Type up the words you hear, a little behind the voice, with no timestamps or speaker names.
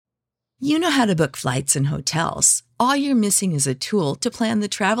You know how to book flights and hotels. All you're missing is a tool to plan the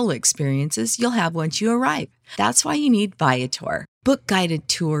travel experiences you'll have once you arrive. That's why you need Viator. Book guided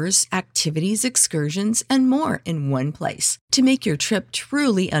tours, activities, excursions, and more in one place to make your trip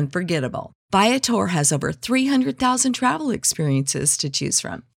truly unforgettable. Viator has over 300,000 travel experiences to choose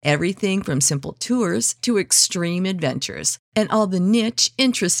from. Everything from simple tours to extreme adventures and all the niche,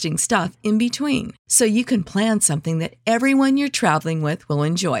 interesting stuff in between. So you can plan something that everyone you're traveling with will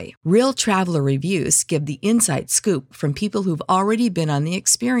enjoy. Real traveler reviews give the inside scoop from people who've already been on the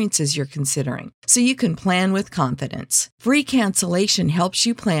experiences you're considering. So you can plan with confidence. Free cancellation helps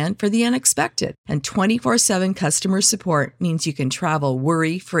you plan for the unexpected. And 24/7 customer support means you can travel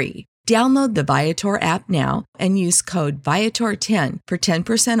worry-free. Download the Viator app now and use code Viator10 for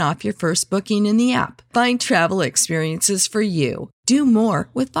 10% off your first booking in the app. Find travel experiences for you. Do more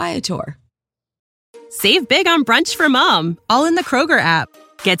with Viator. Save big on brunch for mom, all in the Kroger app.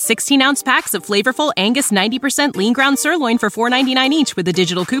 Get 16-ounce packs of flavorful Angus 90% lean ground sirloin for $4.99 each with a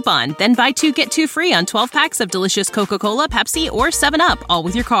digital coupon. Then buy 2, get 2 free on 12 packs of delicious Coca-Cola, Pepsi, or 7-Up, all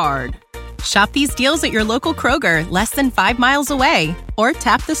with your card. Shop these deals at your local Kroger, less than 5 miles away. Or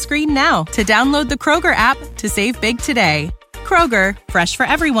tap the screen now to download the Kroger app to save big today. Kroger, fresh for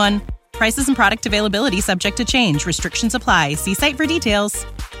everyone. Prices and product availability subject to change. Restrictions apply. See site for details.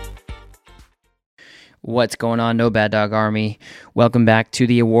 What's going on, No Bad Dog Army? Welcome back to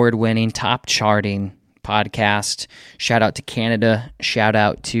the award-winning, top-charting podcast. Shout out to Canada. Shout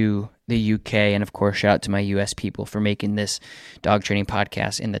out to the UK. And, of course, shout out to my US people for making this dog training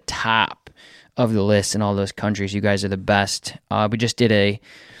podcast in the top of the list in all those countries. You guys are the best. We just did a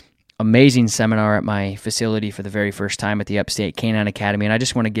amazing seminar at my facility for the very first time at the Upstate Canine Academy, and I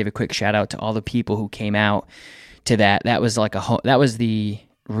just want to give a quick shout out to all the people who came out to that. That was like that was the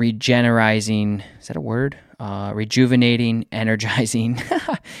regenerizing, is that a word? Rejuvenating, energizing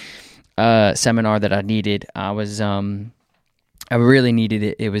seminar that I needed. I really needed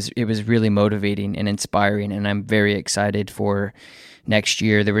it. It was really motivating and inspiring, and I'm very excited for next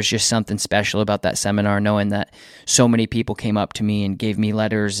year. There was just something special about that seminar, knowing that so many people came up to me and gave me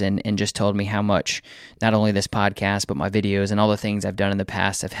letters and just told me how much not only this podcast, but my videos and all the things I've done in the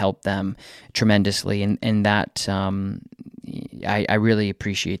past have helped them tremendously. And that I really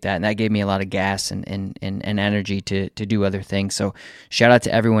appreciate that. And that gave me a lot of gas and energy to do other things. So shout out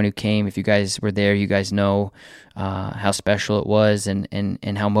to everyone who came. If you guys were there, you guys know how special it was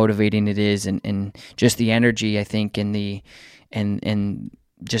and how motivating it is and just the energy, I think, and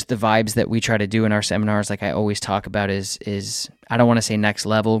just the vibes that we try to do in our seminars, like I always talk about, is I don't want to say next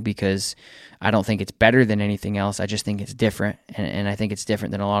level because I don't think it's better than anything else. I just think it's different, and I think it's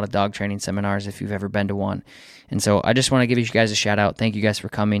different than a lot of dog training seminars if you've ever been to one. And so I just want to give you guys a shout out. Thank you guys for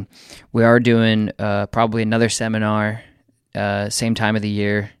coming. We are doing probably another seminar same time of the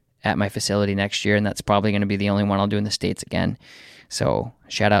year at my facility next year, and that's probably going to be the only one I'll do in the States again. So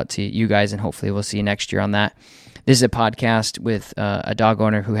shout out to you guys, and hopefully we'll see you next year on that. This is a podcast with a dog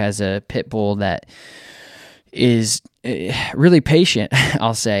owner who has a pit bull that is really patient,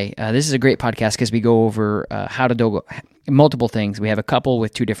 I'll say. This is a great podcast because we go over how to do multiple things. We have a couple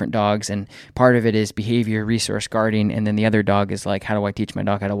with 2 different dogs, and part of it is behavior, resource guarding, and then the other dog is like, how do I teach my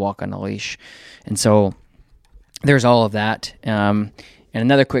dog how to walk on a leash? And so there's all of that. And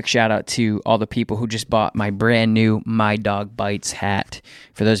another quick shout out to all the people who just bought my brand new My Dog Bites hat.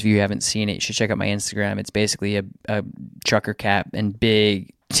 For those of you who haven't seen it, you should check out my Instagram. It's basically a trucker cap and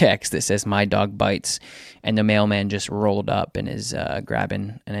big text that says My Dog Bites. And the mailman just rolled up and is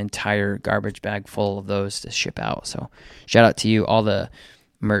grabbing an entire garbage bag full of those to ship out. So shout out to you. All the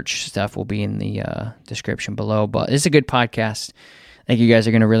merch stuff will be in the description below. But it's a good podcast. I think you guys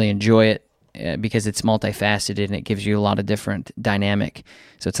are going to really enjoy it. Because it's multifaceted and it gives you a lot of different dynamic.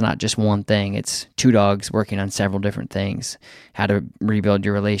 So it's not just one thing. It's 2 dogs working on several different things. How to rebuild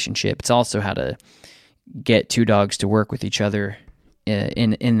your relationship. It's also how to get 2 dogs to work with each other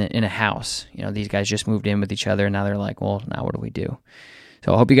in a house. You know, these guys just moved in with each other, and now they're like, well, now what do we do?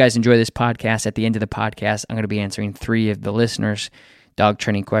 So I hope you guys enjoy this podcast. At the end of the podcast, I'm going to be answering 3 of the listeners' dog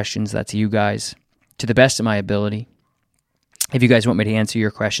training questions. That's you guys, to the best of my ability. If you guys want me to answer your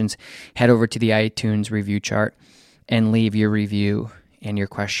questions, head over to the iTunes review chart and leave your review and your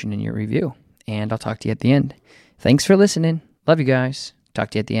question in your review. And I'll talk to you at the end. Thanks for listening. Love you guys.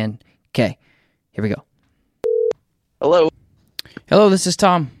 Talk to you at the end. Okay, here we go. Hello. Hello, this is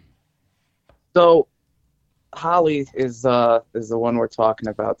Tom. So Holly is the one we're talking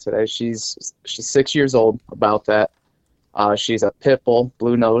about today. She's 6 years old, about that. She's a pit bull,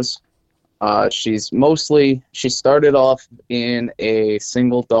 blue nose. She started off in a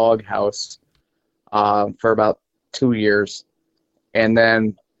single dog house for about 2 years, and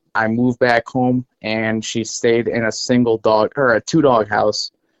then I moved back home, and she stayed in a single dog or a two-dog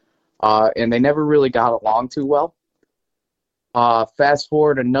house, and they never really got along too well. Fast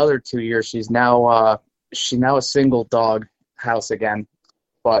forward another 2 years, she's now a single dog house again,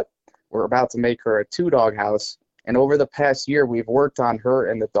 but we're about to make her a two-dog house. And over the past year, we've worked on her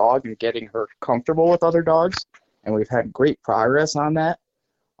and the dog and getting her comfortable with other dogs, and we've had great progress on that.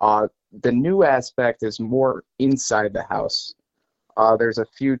 The new aspect is more inside the house. There's a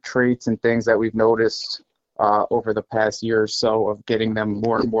few traits and things that we've noticed over the past year or so of getting them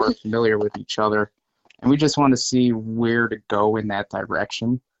more and more familiar with each other. And we just want to see where to go in that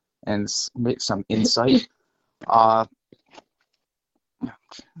direction and make some insight. Let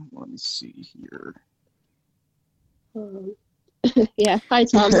me see here. Yeah. Hi,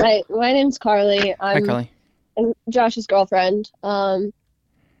 Tom. My name's Carly. Hi, Carly. I'm Josh's girlfriend.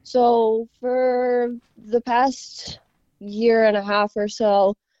 So for the past year and a half or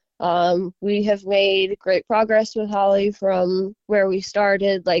so, we have made great progress with Holly from where we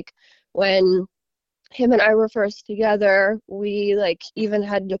started. Like when him and I were first together, we even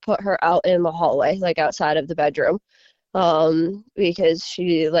had to put her out in the hallway, outside of the bedroom, because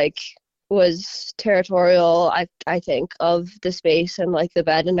she was territorial, I think, of the space and the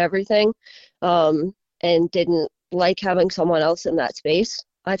bed and everything, and didn't like having someone else in that space,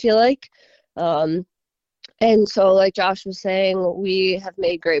 I feel like. And so like Josh was saying, we have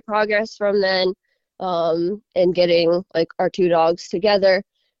made great progress from then, in getting our two dogs together,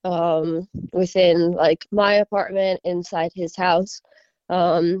 within my apartment inside his house.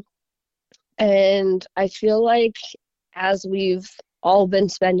 And I feel like as we've all been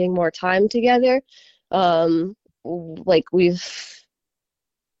spending more time together, we've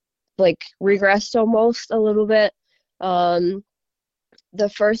regressed almost a little bit. The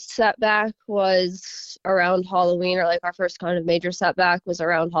first setback was around Halloween, or our first kind of major setback was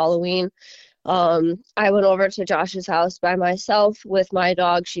around Halloween. I went over to Josh's house by myself with my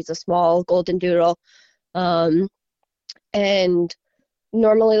dog. She's a small golden doodle. And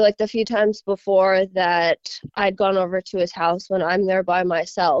normally, the few times before that I'd gone over to his house, when I'm there by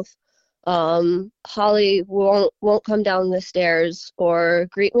myself, Holly won't come down the stairs or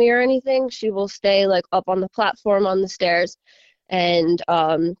greet me or anything. She will stay up on the platform on the stairs, and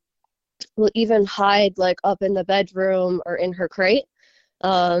will even hide up in the bedroom or in her crate.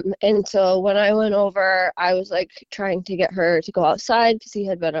 And so when I went over, I was trying to get her to go outside because he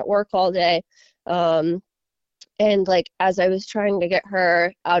had been at work all day. And as I was trying to get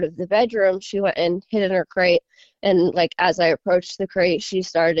her out of the bedroom, she went and hid in her crate. And as I approached the crate, she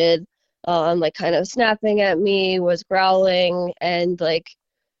started kind of snapping at me, was growling, and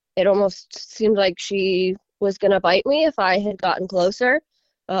it almost seemed like she was gonna bite me if I had gotten closer.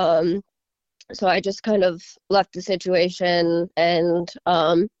 So I just kind of left the situation and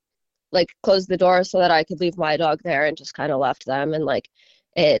closed the door so that I could leave my dog there, and just kind of left them, and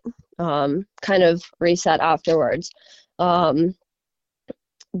it kind of reset afterwards. But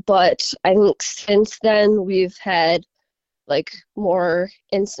I think since then we've had more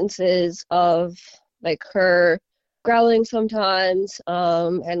instances of her growling sometimes,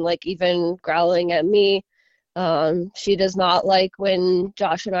 and even growling at me. She does not like when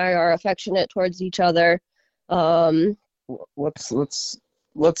Josh and I are affectionate towards each other.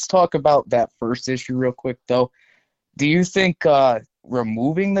 Let's talk about that first issue real quick, though. Do you think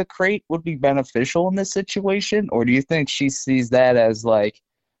removing the crate would be beneficial in this situation, or do you think she sees that as a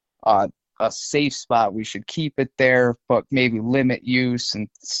safe spot? We should keep it there, but maybe limit use and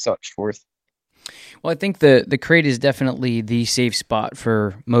such forth. Well, I think the crate is definitely the safe spot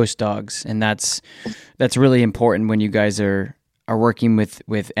for most dogs, and that's really important when you guys are working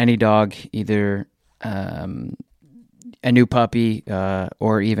with any dog, either a new puppy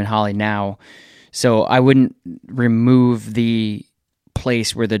or even Holly now. So I wouldn't remove the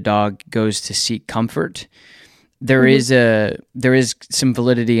place where the dog goes to seek comfort. There is some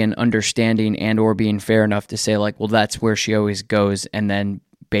validity in understanding and or being fair enough to say well, that's where she always goes, and then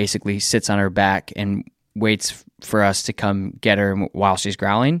basically sits on her back and waits for us to come get her while she's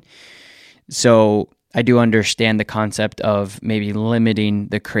growling. So I do understand the concept of maybe limiting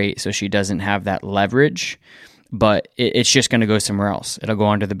the crate so she doesn't have that leverage, but it's just going to go somewhere else. It'll go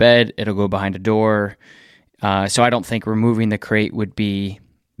under the bed. It'll go behind a door. So I don't think removing the crate would be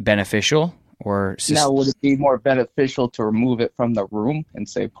beneficial. Now, would it be more beneficial to remove it from the room and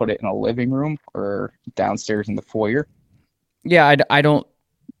say put it in a living room or downstairs in the foyer? Yeah, I don't.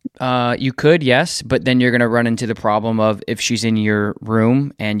 You could, yes, but then you're going to run into the problem of if she's in your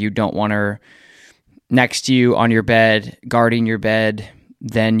room and you don't want her next to you on your bed, guarding your bed,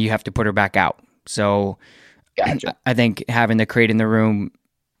 then you have to put her back out. So gotcha. I think having the crate in the room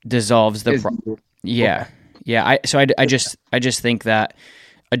dissolves the yeah. Yeah, I just think that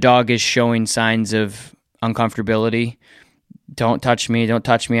a dog is showing signs of uncomfortability. Don't touch me, I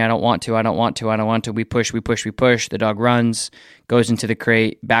don't want to. We push. The dog runs, goes into the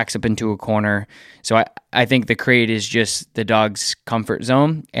crate, backs up into a corner. So I think the crate is just the dog's comfort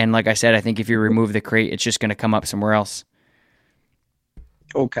zone. And like I said, I think if you remove the crate, it's just going to come up somewhere else.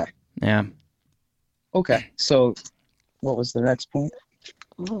 Okay. Yeah. Okay. So what was the next point?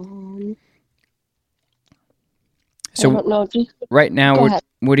 So I don't know. right now, Go ahead.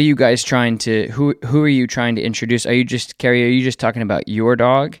 what are you guys trying to? Who are you trying to introduce? Are you just Carrie? Are you just talking about your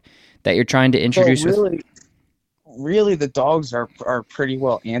dog that you're trying to introduce? So really, the dogs are pretty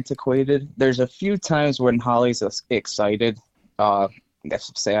well antiquated. There's a few times when Holly's excited.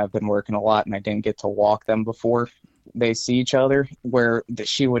 Let's say I've been working a lot and I didn't get to walk them before they see each other, where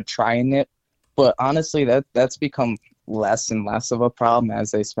she would try and nip. But honestly, that's become less and less of a problem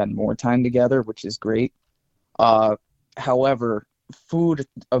as they spend more time together, which is great. However, food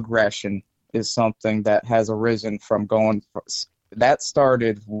aggression is something that has arisen from that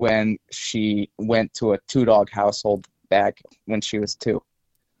started when she went to a 2-dog household back when she was 2.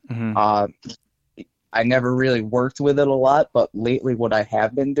 Mm-hmm. I never really worked with it a lot, but lately what I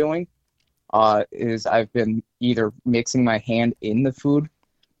have been doing is I've been either mixing my hand in the food,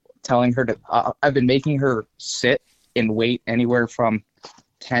 telling her to, I've been making her sit and wait anywhere from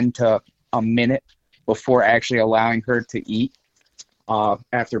 10 to a minute before actually allowing her to eat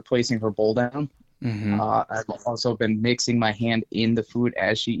after placing her bowl down. Mm-hmm. I've also been mixing my hand in the food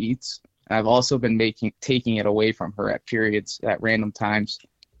as she eats. I've also been taking it away from her at periods, at random times,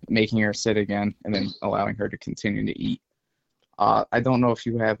 making her sit again, and then allowing her to continue to eat. I don't know if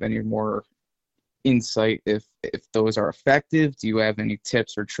you have any more insight if those are effective. Do you have any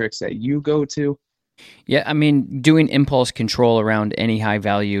tips or tricks that you go to? Yeah, I mean, doing impulse control around any high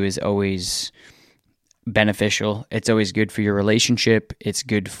value is always beneficial. It's always good for your relationship. It's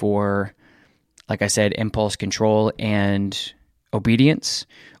good for, like I said, impulse control and obedience.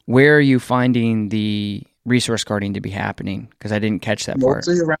 Where are you finding the resource guarding to be happening? Because I didn't catch that part.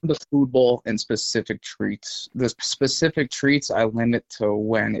 Mostly around the food bowl and specific treats. The specific treats I limit to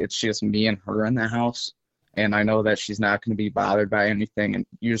when it's just me and her in the house, and I know that she's not going to be bothered by anything, and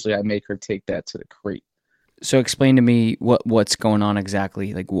usually I make her take that to the crate. So explain to me what's going on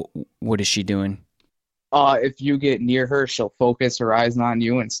exactly. Like, what is she doing? If you get near her, she'll focus her eyes on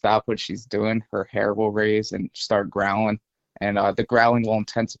you and stop what she's doing. Her hair will raise and start growling, and the growling will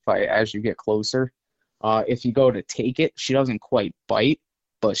intensify as you get closer. If you go to take it, she doesn't quite bite,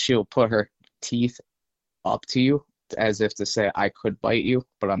 but she'll put her teeth up to you as if to say, I could bite you,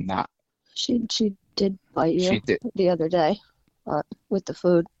 but I'm not. She did bite you the other day with the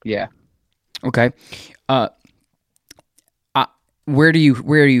food. Yeah. Okay. Where are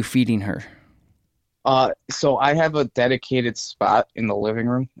you feeding her? So I have a dedicated spot in the living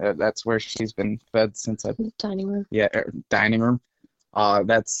room. That's where she's been fed since dining room. Yeah, dining room.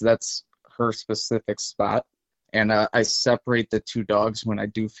 That's her specific spot, and I separate the 2 dogs when I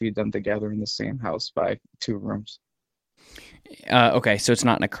do feed them together in the same house by 2 rooms. Okay, so it's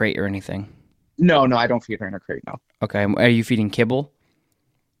not in a crate or anything. No, I don't feed her in a crate. No. Okay, are you feeding kibble?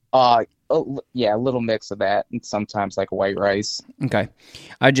 Yeah, a little mix of that, and sometimes like white rice. Okay,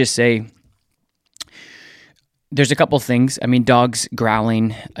 I'd just say there's a couple things. I mean, dogs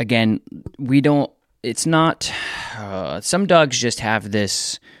growling, again, it's not, some dogs just have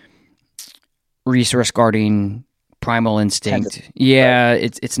this resource guarding primal instinct. Yeah,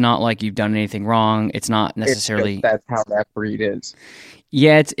 it's not like you've done anything wrong. It's not necessarily... That's how that breed is.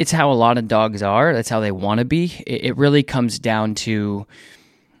 Yeah, it's how a lot of dogs are. That's how they want to be. It really comes down to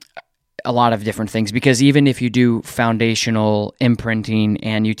a lot of different things, because even if you do foundational imprinting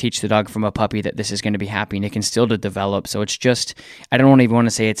and you teach the dog from a puppy that this is going to be happening, it can still develop. So it's just, I don't even want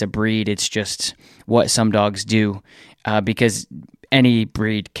to say it's a breed. It's just what some dogs do, because any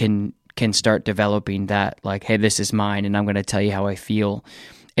breed can start developing that, like, hey, this is mine and I'm going to tell you how I feel.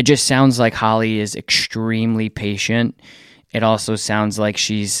 It just sounds like Holly is extremely patient. It also sounds like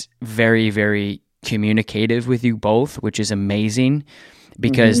she's very, very communicative with you both, which is amazing.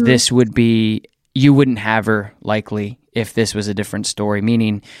 Because this would be, you wouldn't have her likely if this was a different story.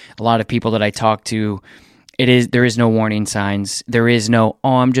 Meaning, a lot of people that I talk to, there is no warning signs. There is no,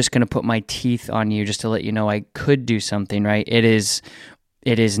 I'm just going to put my teeth on you just to let you know I could do something, right? It is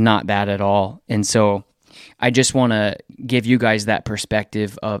not that at all. And so I just want to give you guys that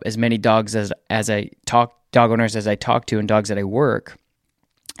perspective of as many dogs as I talk, dog owners as I talk to, and dogs that I work.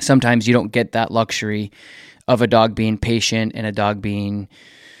 Sometimes you don't get that luxury of a dog being patient and a dog being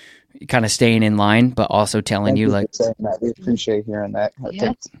kind of staying in line, but also telling Thank you you like, for saying that. We appreciate hearing that. I Yeah.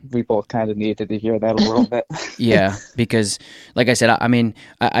 think we both kind of needed to hear that a little bit. yeah, because like I said, I mean,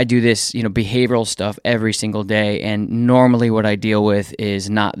 I do this, behavioral stuff every single day. And normally what I deal with is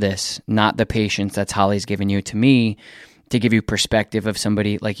not the patience that's Holly's giving you to me, to give you perspective of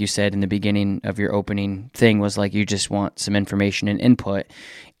somebody, like you said in the beginning of your opening thing, was like, you just want some information and input.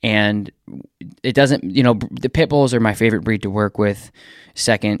 And it doesn't, the pit bulls are my favorite breed to work with.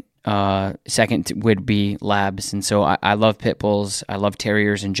 Second would be labs. And so I love pit bulls. I love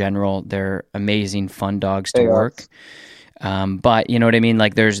terriers in general. They're amazing, fun dogs to work. But you know what I mean?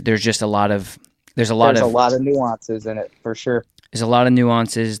 Like there's just a lot of nuances in it for sure. There's a lot of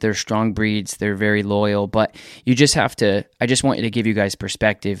nuances. They're strong breeds. They're very loyal, but you just have to, I just want you to give you guys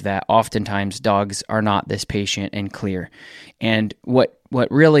perspective that oftentimes dogs are not this patient and clear. And what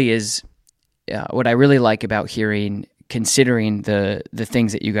really is, what I really like about considering the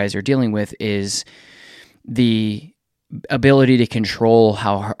things that you guys are dealing with is the ability to control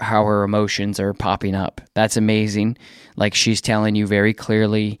how her emotions are popping up. That's amazing. Like she's telling you very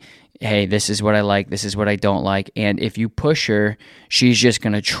clearly, hey, this is what I like, this is what I don't like. And if you push her, she's just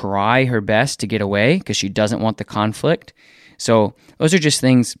going to try her best to get away because she doesn't want the conflict. So those are just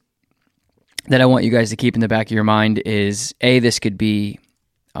things that I want you guys to keep in the back of your mind is, A, this could be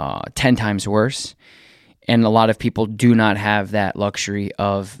 10 times worse. And a lot of people do not have that luxury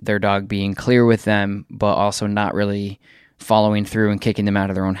of their dog being clear with them, but also not really following through and kicking them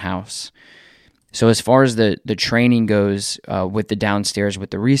out of their own house. So as far as the training goes with the downstairs,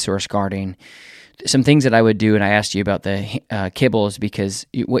 with the resource guarding, some things that I would do, and I asked you about the kibbles, because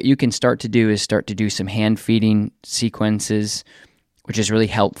what you can start to do is start to do some hand feeding sequences, which is really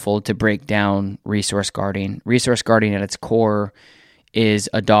helpful to break down resource guarding. Resource guarding at its core is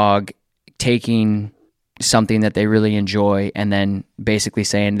a dog taking something that they really enjoy and then basically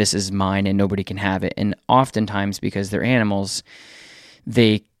saying, this is mine and nobody can have it. And oftentimes, because they're animals,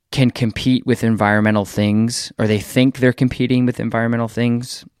 they can compete with environmental things, or they think they're competing with environmental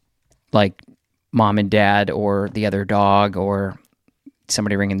things like mom and dad or the other dog or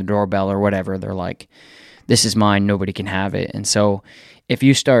somebody ringing the doorbell or whatever. They're like, this is mine, nobody can have it. And so if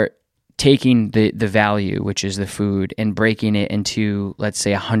you start taking the value, which is the food, and breaking it into, let's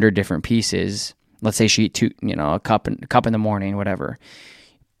say, 100 different pieces, let's say she eat a cup in the morning, whatever.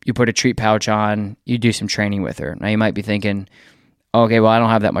 You put a treat pouch on, you do some training with her. Now you might be thinking, okay, well, I don't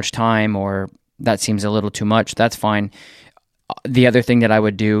have that much time, or that seems a little too much. That's fine. The other thing that I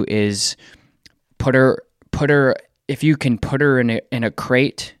would do is put her, if you can put her in a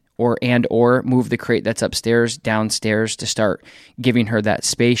crate, or move the crate that's upstairs downstairs to start giving her that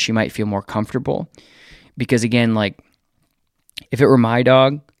space. She might feel more comfortable. Because again, like if it were my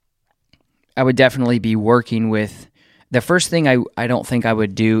dog, I would definitely be working with, the first thing I don't think I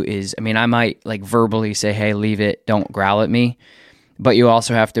would do is, I might like verbally say, hey, leave it, don't growl at me. But you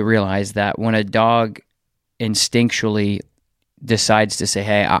also have to realize that when a dog instinctually decides to say,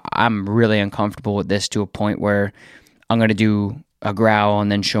 hey, I'm really uncomfortable with this, to a point where I'm going to do a growl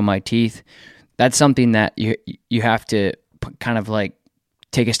and then show my teeth, that's something that you have to kind of like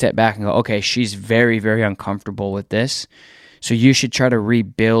take a step back and go, okay, she's very, very uncomfortable with this. So you should try to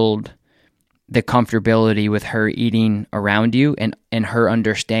rebuild the comfortability with her eating around you and her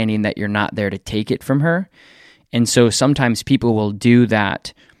understanding that you're not there to take it from her. And so sometimes people will do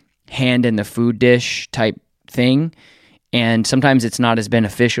that hand in the food dish type thing, and sometimes it's not as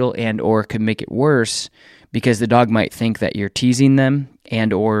beneficial and or could make it worse, because the dog might think that you're teasing them,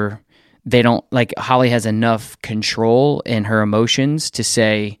 and or they don't, like Holly has enough control in her emotions to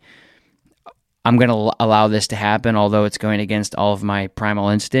say, I'm going to allow this to happen, although it's going against all of my primal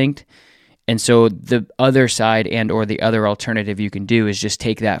instinct. And so the other side and or the other alternative you can do is just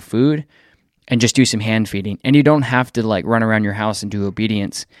take that food and just do some hand feeding. And you don't have to like run around your house and do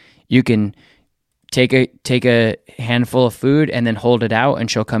obedience. You can take a handful of food and then hold it out,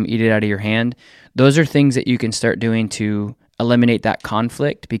 and she'll come eat it out of your hand. Those are things that you can start doing to eliminate that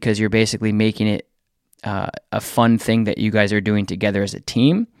conflict, because you're basically making it a fun thing that you guys are doing together as a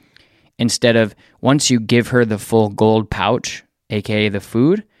team. Instead of, once you give her the full gold pouch, aka the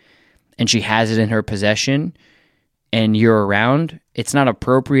food, and she has it in her possession and you're around, it's not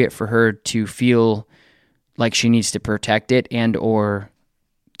appropriate for her to feel like she needs to protect it and or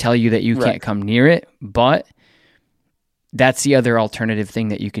tell you that you can't come near it. But that's the other alternative thing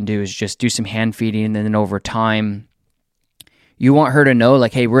that you can do, is just do some hand feeding, and then over time you want her to know,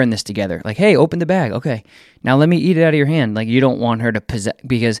 like, hey, we're in this together. Like, hey, open the bag. Okay, now let me eat it out of your hand. Like, you don't want her to possess,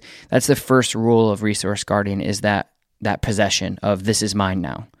 because that's the first rule of resource guarding, is that possession of, this is mine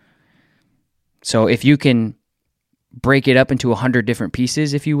now. So if you can break it up into 100 different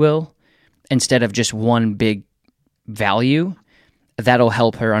pieces, if you will, instead of just one big value, that'll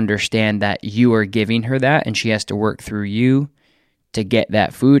help her understand that you are giving her that and she has to work through you to get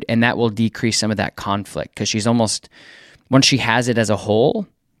that food. And that will decrease some of that conflict, because she's almost, once she has it as a whole,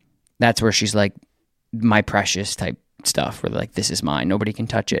 that's where she's like, my precious type stuff, where like, this is mine, nobody can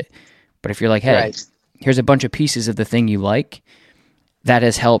touch it. But if you're like, hey, Right. here's a bunch of pieces of the thing you like, that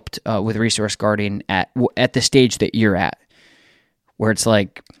has helped with resource guarding at the stage that you're at, where it's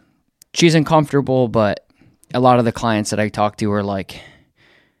like, she's uncomfortable, but a lot of the clients that I talk to are like,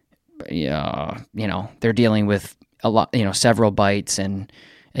 they're dealing with a lot, several bites, and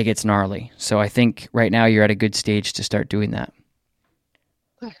it gets gnarly. So I think right now you're at a good stage to start doing that.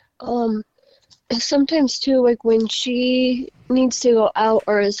 Sometimes too, like when she needs to go out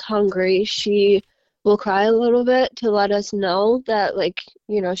or is hungry, she will cry a little bit to let us know that, like,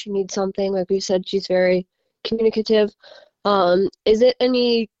 she needs something. Like we said, she's very communicative. Is it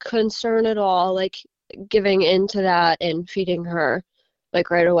any concern at all, like giving into that and feeding her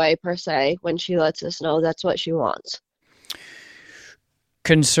like right away per se when she lets us know that's what she wants?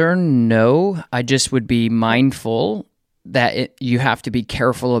 Concern, no. I just would be mindful that you have to be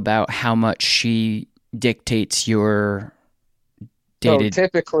careful about how much she dictates your dated. So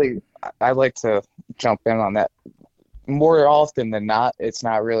typically, I like to jump in on that. More often than not, it's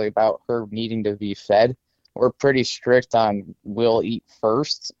not really about her needing to be fed. We're pretty strict on we'll eat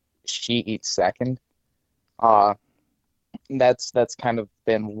first, she eats second. That's kind of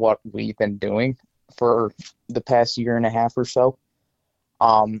been what we've been doing for the past year and a half or so.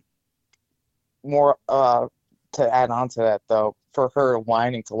 More to add on to that, though, for her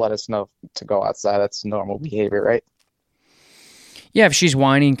whining to let us know to go outside, that's normal behavior, right? Yeah, if she's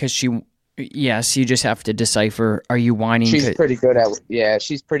whining because yes, you just have to decipher, are you whining? She's pretty good at,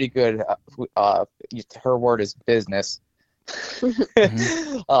 she's pretty good. Her word is business.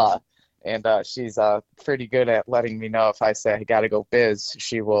 Mm-hmm. And she's pretty good at letting me know if I say I gotta go biz,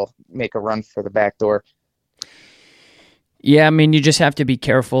 she will make a run for the back door. Yeah, I mean, you just have to be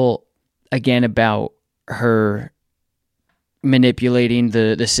careful, again, about her manipulating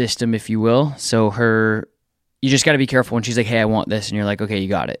the system, if you will. So you just got to be careful when she's like, hey, I want this. And you're like, okay, you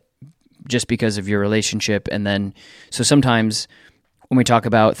got it. Just because of your relationship. And then, so sometimes when we talk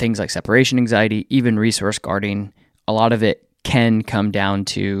about things like separation anxiety, even resource guarding, a lot of it can come down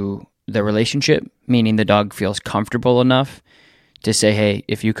to the relationship, meaning the dog feels comfortable enough to say, hey,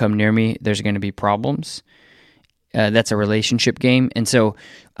 if you come near me, there's going to be problems. That's a relationship game. And so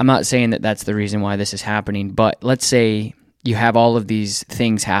I'm not saying that that's the reason why this is happening, but let's say you have all of these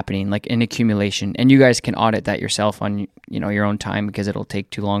things happening, like in accumulation, and you guys can audit that yourself on your own time, because it'll take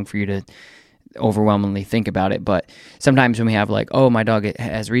too long for you to overwhelmingly think about it. But sometimes when we have like, oh, my dog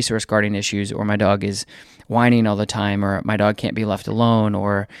has resource guarding issues, or my dog is whining all the time, or my dog can't be left alone,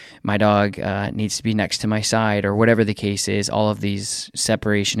 or my dog needs to be next to my side, or whatever the case is, all of these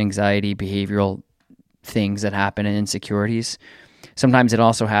separation anxiety, behavioral things that happen and insecurities. Sometimes it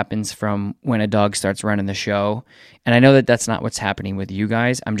also happens from when a dog starts running the show. And I know that that's not what's happening with you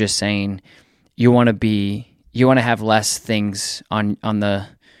guys. I'm just saying you want to have less things on the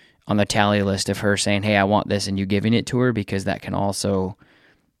tally list of her saying, hey, I want this, and you giving it to her, because that can also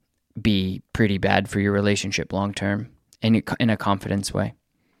be pretty bad for your relationship long term in a confidence way.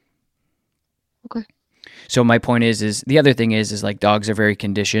 Okay. So my point is the other thing is like, dogs are very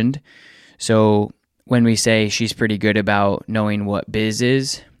conditioned. So when we say she's pretty good about knowing what biz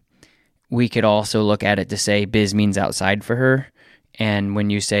is, we could also look at it to say biz means outside for her. And when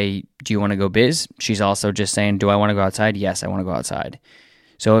you say, do you want to go biz? She's also just saying, do I want to go outside? Yes, I want to go outside.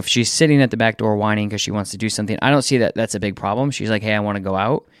 So if she's sitting at the back door whining because she wants to do something, I don't see that that's a big problem. She's like, hey, I want to go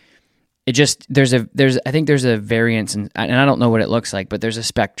out. It just, I think there's a variance, and I don't know what it looks like, but there's a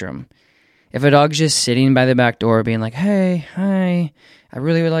spectrum. If a dog's just sitting by the back door being like, hey, hi, I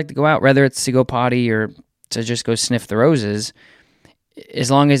really would like to go out, whether it's to go potty or to just go sniff the roses,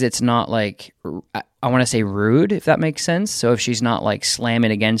 as long as it's not like, I want to say rude, if that makes sense. So if she's not like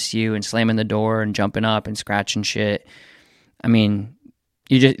slamming against you and slamming the door and jumping up and scratching shit, I mean,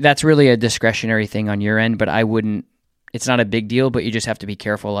 that's really a discretionary thing on your end, but it's not a big deal, but you just have to be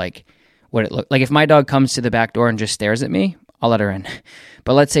careful, like what it looks like. If my dog comes to the back door and just stares at me, I'll let her in.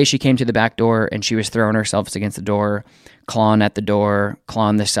 But let's say she came to the back door and she was throwing herself against the door, clawing at the door,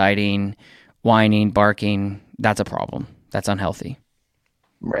 clawing the siding, whining, barking. That's a problem. That's unhealthy.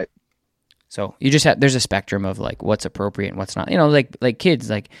 Right. So you just there's a spectrum of like what's appropriate and what's not. Like kids,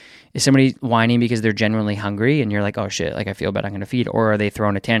 like is somebody whining because they're genuinely hungry and you're like, oh shit, like I feel bad, I'm going to feed, or are they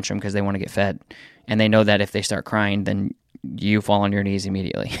throwing a tantrum because they want to get fed? And they know that if they start crying, then you fall on your knees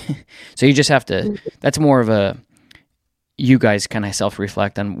immediately. So you just have to, that's more of a you guys kind of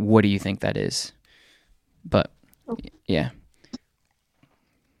self-reflect on what do you think that is. But yeah.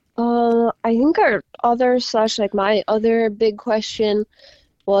 I think our other slash like my other big question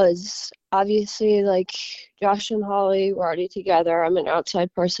was obviously like Josh and Holly were already together. I'm an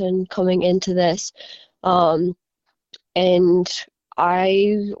outside person coming into this. And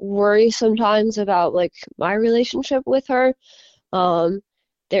I worry sometimes about like my relationship with her.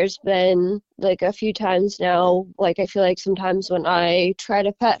 There's been like a few times now, like I feel like sometimes when I try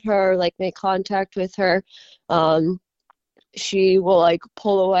to pet her, like make contact with her, she will like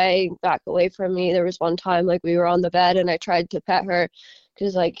pull away, back away from me. There was one time like we were on the bed and I tried to pet her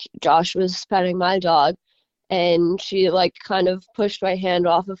because like Josh was petting my dog and she like kind of pushed my hand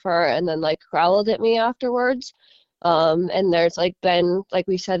off of her and then like growled at me afterwards. And there's like been, like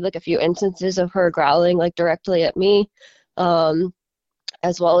we said, like a few instances of her growling like directly at me,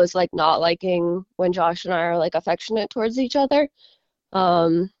 as well as like not liking when Josh and I are like affectionate towards each other.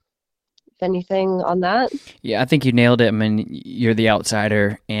 Anything on that? Yeah, I think you nailed it. I mean, you're the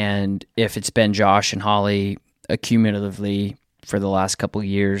outsider, and if it's been Josh and Holly accumulatively for the last couple of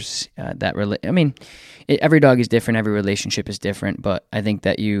years, every dog is different, every relationship is different, but I think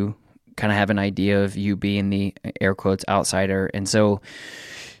that you kind of have an idea of you being the air quotes outsider, and so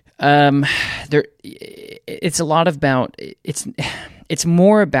it's a lot about it's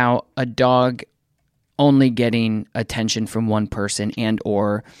more about a dog only getting attention from one person and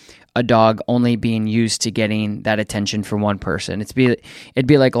or a dog only being used to getting that attention from one person. It'd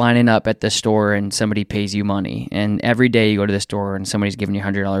be like lining up at the store and somebody pays you money, and every day you go to the store and somebody's giving you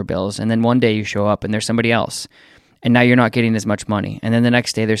 $100 bills, and then one day you show up and there's somebody else, and now you're not getting as much money, and then the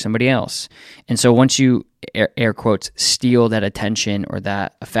next day there's somebody else. And so once you air quotes steal that attention or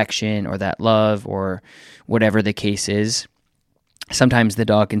that affection or that love or whatever the case is, sometimes the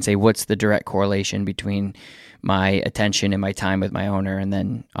dog can say, what's the direct correlation between my attention and my time with my owner? And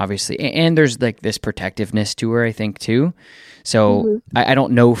then obviously, and there's like this protectiveness to her, I think too. So I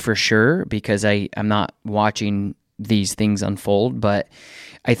don't know for sure because I'm not watching these things unfold, but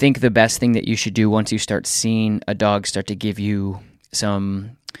I think the best thing that you should do once you start seeing a dog start to give you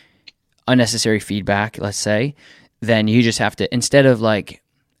some unnecessary feedback, let's say, then you just have to, instead of like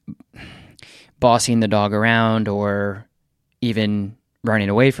bossing the dog around or even running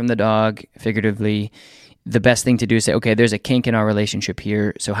away from the dog figuratively, the best thing to do is say, okay, there's a kink in our relationship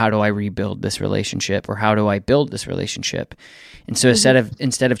here, so how do I rebuild this relationship, or how do I build this relationship? And so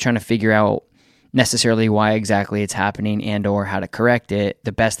instead of trying to figure out necessarily why exactly it's happening and or how to correct it,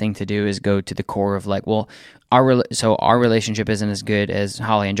 the best thing to do is go to the core of like, well, our relationship isn't as good as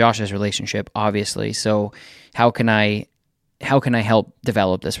Holly and Josh's relationship, obviously. So how can I help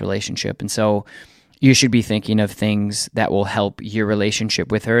develop this relationship? And so you should be thinking of things that will help your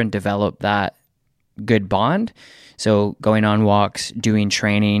relationship with her and develop that good bond. So going on walks, doing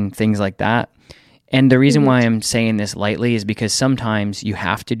training, things like that. And the reason why I'm saying this lightly is because sometimes you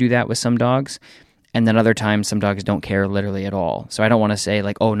have to do that with some dogs, and then other times some dogs don't care literally at all. So I don't want to say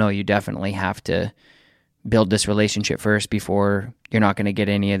like, oh no, you definitely have to build this relationship first before you're not going to get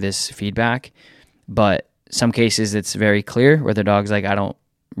any of this feedback. But some cases it's very clear where the dog's like, I don't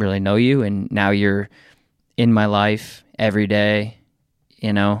really know you, and now you're in my life every day,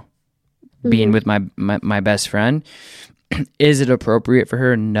 being with my best friend. Is it appropriate for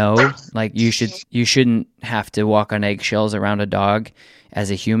her? No. Like you shouldn't have to walk on eggshells around a dog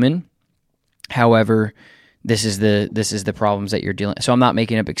as a human. However, this is the problems that you're dealing. So I'm not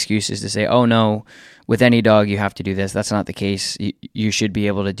making up excuses to say, oh no, with any dog you have to do this. That's not the case. You should be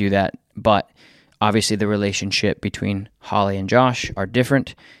able to do that. But obviously the relationship between Holly and Josh are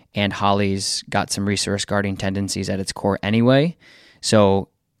different, and Holly's got some resource guarding tendencies at its core anyway. So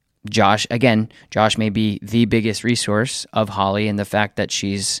Josh may be the biggest resource of Holly, and the fact that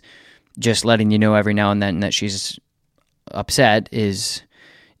she's just letting you know every now and then that she's upset is,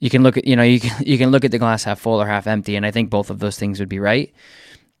 you can look at you can look at the glass half full or half empty, and I think both of those things would be right.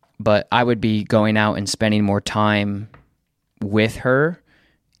 But I would be going out and spending more time with her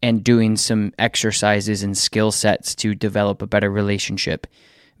and doing some exercises and skill sets to develop a better relationship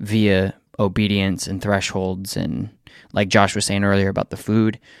via obedience and thresholds, and like Josh was saying earlier about the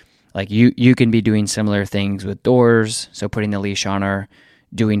food. Like you can be doing similar things with doors, so putting the leash on her,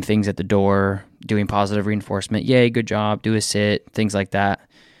 doing things at the door, doing positive reinforcement, yay, good job, do a sit, things like that.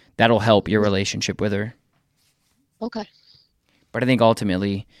 That'll help your relationship with her. Okay. But I think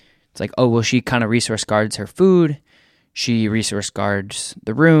ultimately, it's like, oh, well, she kind of resource guards her food, she resource guards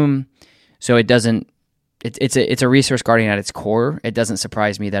the room, so it doesn't, it's a resource guarding at its core. It doesn't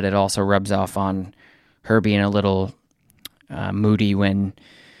surprise me that it also rubs off on her being a little moody when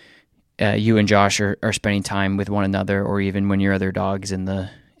you and Josh are spending time with one another, or even when your other dog's in the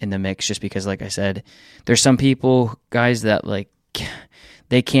mix, just because, like I said, there's some people, guys, that like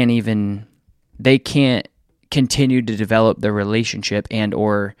they can't continue to develop their relationship, and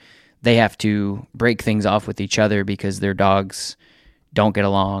or they have to break things off with each other because their dogs don't get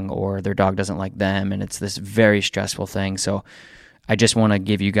along or their dog doesn't like them, and it's this very stressful thing. So I just want to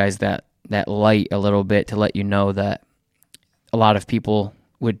give you guys that light a little bit to let you know that a lot of people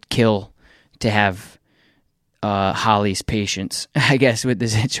would kill to have Holly's patience, I guess, with the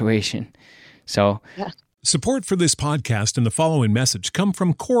situation. So yeah. Support for this podcast and the following message come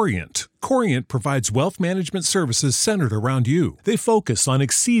from Corient. Corient provides wealth management services centered around you. They focus on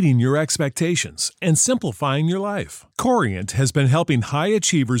exceeding your expectations and simplifying your life. Corient has been helping high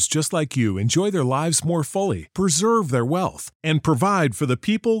achievers just like you enjoy their lives more fully, preserve their wealth, and provide for the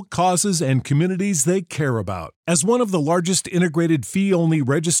people, causes, and communities they care about. As one of the largest integrated fee-only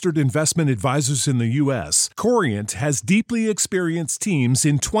registered investment advisors in the U.S., Corient has deeply experienced teams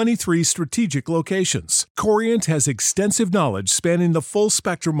in 23 strategic locations. Corient has extensive knowledge spanning the full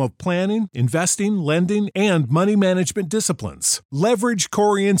spectrum of planning, investing, lending, and money management disciplines. Leverage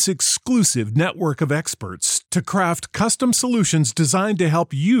Corient's exclusive network of experts to craft custom solutions designed to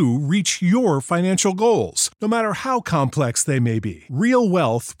help you reach your financial goals, no matter how complex they may be. Real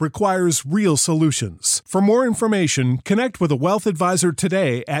wealth requires real solutions. For more information, connect with a wealth advisor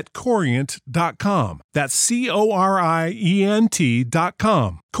today at Corient.com. That's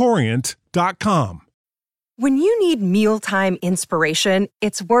Corient.com. Corient.com. When you need mealtime inspiration,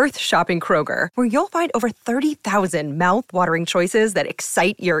 it's worth shopping Kroger, where you'll find over 30,000 mouth-watering choices that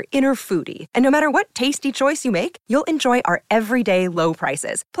excite your inner foodie. And no matter what tasty choice you make, you'll enjoy our everyday low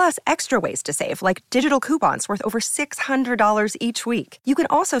prices, plus extra ways to save, like digital coupons worth over $600 each week. You can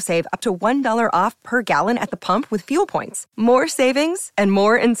also save up to $1 off per gallon at the pump with fuel points. More savings and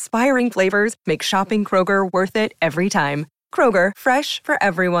more inspiring flavors make shopping Kroger worth it every time. Kroger, fresh for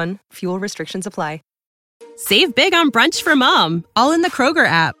everyone. Fuel restrictions apply. Save big on brunch for mom, all in the Kroger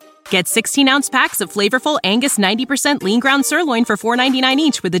app. Get 16-ounce packs of flavorful Angus 90% lean ground sirloin for $4.99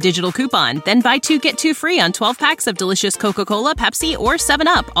 each with a digital coupon. Then buy 2, get 2 free on 12 packs of delicious Coca-Cola, Pepsi, or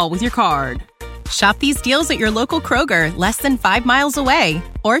 7-Up, all with your card. Shop these deals at your local Kroger, less than 5 miles away.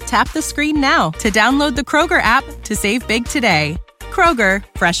 Or tap the screen now to download the Kroger app to save big today. Kroger,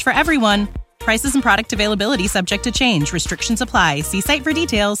 fresh for everyone. Prices and product availability subject to change. Restrictions apply. See site for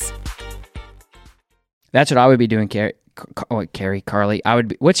details. that's what I would be doing, Carrie. Carly.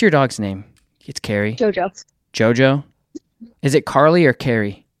 What's your dog's name? It's Carrie. Jojo. Jojo? Is it Carly or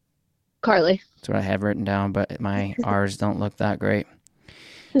Carrie? Carly. That's what I have written down, but my R's don't look that great.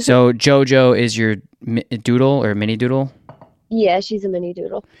 So Jojo is your doodle or mini doodle? Yeah, she's a mini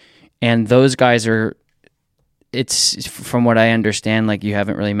doodle. And those guys are, it's from what I understand, like you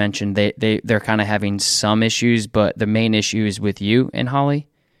haven't really mentioned, they're kind of having some issues, but the main issue is with you and Holly?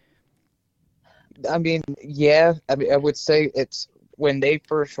 I mean, yeah. I mean, I would say it's when they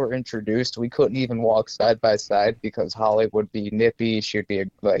first were introduced, we couldn't even walk side by side because Holly would be nippy. She'd be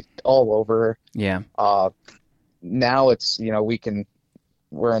like all over her. Yeah. Now it's,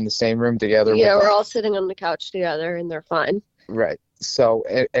 we're in the same room together. Yeah, we're all sitting on the couch together and they're fine. Right. So,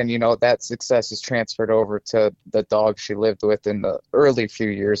 and that success is transferred over to the dog she lived with in the early few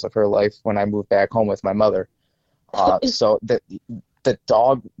years of her life when I moved back home with my mother. So the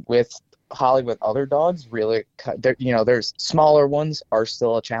dog with Holly with other dogs really, there's smaller ones are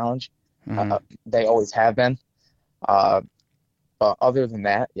still a challenge. Mm-hmm. They always have been. But other than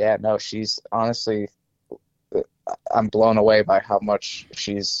that, yeah, no, she's honestly, I'm blown away by how much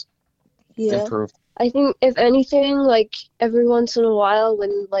she's improved. I think if anything, like every once in a while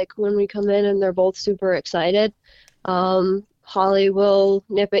when we come in and they're both super excited, Holly will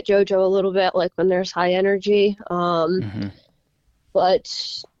nip at Jojo a little bit, like when there's high energy.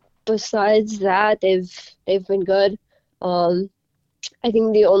 But besides that, they've been good. I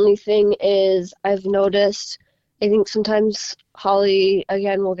think the only thing is I've noticed, I think sometimes Holly,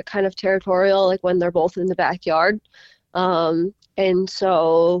 again, will get kind of territorial, like when they're both in the backyard. And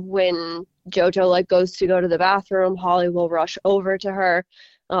so when Jojo goes to go to the bathroom, Holly will rush over to her.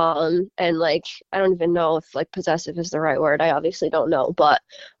 And I don't even know if possessive is the right word. I obviously don't know, but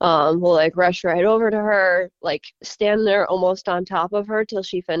we'll rush right over to her, stand there almost on top of her till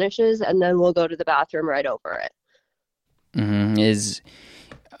she finishes, and then we'll go to the bathroom right over it.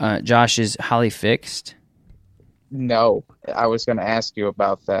 Mm-hmm. Josh, is Holly fixed? No, I was going to ask you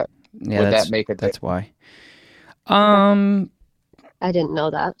about that. Yeah, would that make a difference? That's why. I didn't know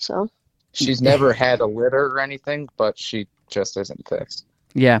that, so. She's never had a litter or anything, but she just isn't fixed.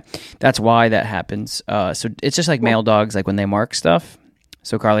 Yeah, that's why that happens. So it's just like male dogs, when they mark stuff,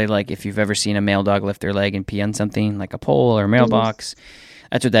 So Carly, like if you've ever seen a male dog lift their leg and pee on something like a pole or a mailbox,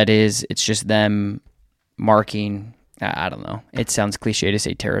 that's what that is. It's just them marking, I don't know. It sounds cliche to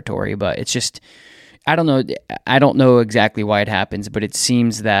say territory, but it's just, I don't know. I don't know exactly why it happens, but it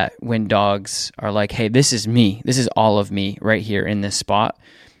seems that when dogs are like, hey, this is me, this is all of me right here in this spot,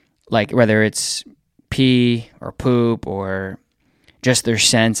 like whether it's pee or poop or just their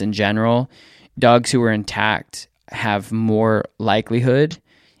sense in general, dogs who are intact have more likelihood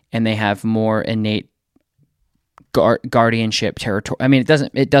and they have more innate guardianship territory. I mean,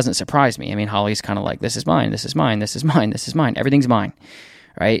 it doesn't surprise me. I mean, Holly's kind of like, this is mine, this is mine, this is mine, this is mine. Everything's mine,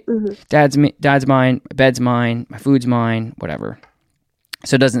 right? Mm-hmm. Dad's mine, bed's mine, my food's mine, whatever.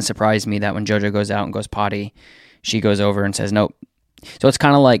 So it doesn't surprise me that when JoJo goes out and goes potty, she goes over and says, nope. So it's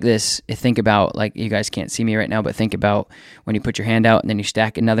kind of like this. Think about, like, you guys can't see me right now, but think about when you put your hand out and then you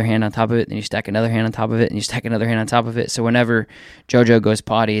stack another hand on top of it, then you stack another hand on top of it, and you stack another hand on top of it. So whenever JoJo goes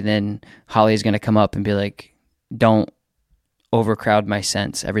potty, then Holly is going to come up and be like, don't overcrowd my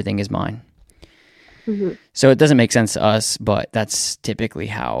sense. Everything is mine. Mm-hmm. So it doesn't make sense to us, but that's typically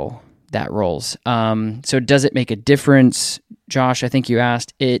how that rolls. So does it make a difference, Josh? I think you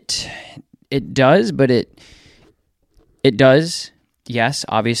asked. It does, but it does. Yes,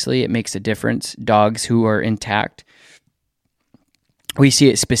 obviously, it makes a difference. Dogs who are intact, we see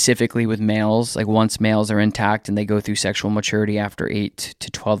it specifically with males. Like once males are intact and they go through sexual maturity after 8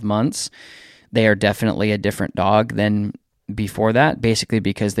 to 12 months, they are definitely a different dog than before that, basically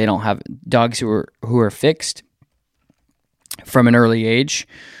because they don't have dogs who are fixed from an early age,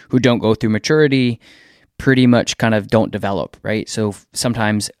 who don't go through maturity, pretty much kind of don't develop, right? So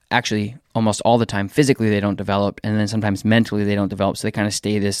sometimes, actually almost all the time, physically they don't develop, and then sometimes mentally they don't develop, so they kind of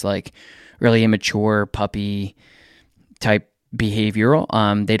stay this like really immature puppy type behavioral.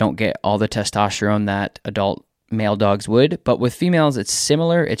 They don't get all the testosterone that adult male dogs would, but with females it's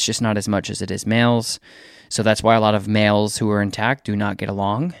similar, it's just not as much as it is males. So that's why a lot of males who are intact do not get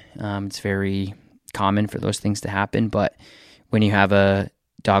along. It's very common for those things to happen, but when you have a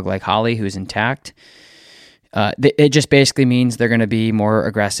dog like Holly who's intact, it just basically means they're going to be more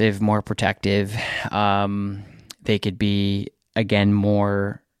aggressive, more protective. They could be, again,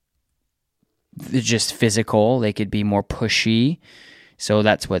 more just physical. They could be more pushy. So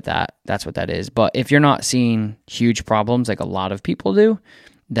that's what that is. But if you're not seeing huge problems like a lot of people do,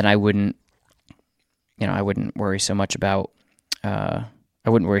 then I wouldn't worry so much about. I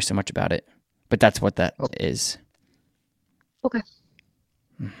wouldn't worry so much about it. But that's what that is. Okay.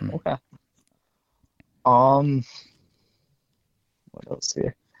 Mm-hmm. Okay. What else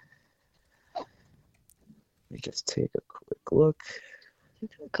here? Let me just take a quick look. I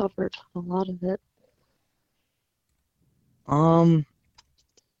think I covered a lot of it.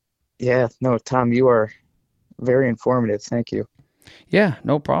 Yeah, no, Tom, you are very informative. Thank you. Yeah,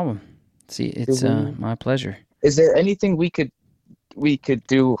 no problem. See, it's my pleasure. Is there anything we could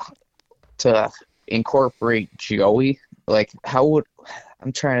do to incorporate Joey? Like,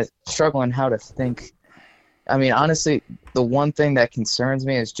 struggling how to think. I mean, honestly, the one thing that concerns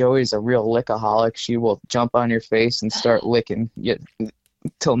me is Joey's a real lickaholic. She will jump on your face and start licking you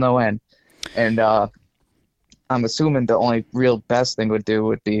till no end. And I'm assuming the only real best thing would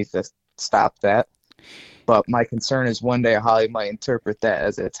be to stop that. But my concern is one day Holly might interpret that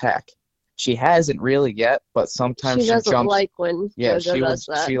as an attack. She hasn't really yet, but sometimes she doesn't jumps, like when JoJo does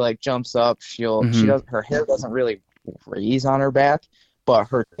that. She like jumps up. Her hair doesn't really raise on her back, but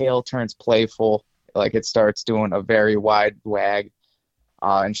her tail turns playful. Like it starts doing a very wide wag,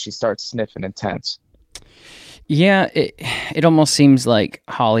 and she starts sniffing intense. Yeah, it almost seems like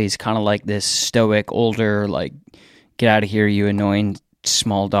Holly's kind of like this stoic, older, like, get out of here, you annoying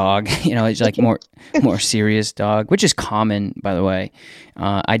small dog. It's like more serious dog, which is common, by the way.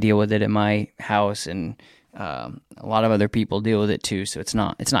 I deal with it in my house, and a lot of other people deal with it too. So it's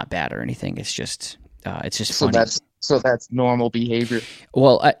not bad or anything. It's just funny. So that's normal behavior.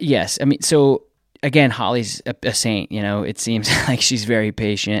 Well, yes. I mean, so. Again, Holly's a saint, it seems like she's very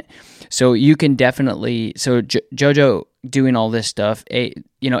patient. So you can definitely, JoJo doing all this stuff,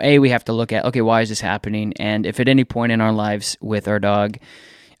 we have to look at, okay, why is this happening? And if at any point in our lives with our dog,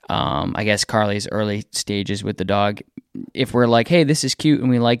 I guess Carly's early stages with the dog, if we're like, hey, this is cute and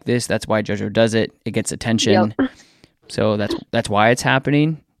we like this, that's why JoJo does it. It gets attention. Yep. So that's why it's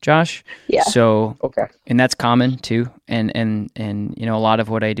happening. Josh? Yeah. So, okay. And that's common too. And a lot of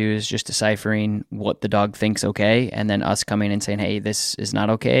what I do is just deciphering what the dog thinks okay, and then us coming and saying, hey, this is not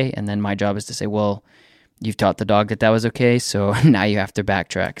okay. And then my job is to say, well, you've taught the dog that was okay, so now you have to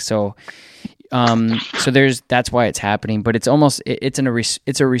backtrack. So that's why it's happening, but it's almost, it's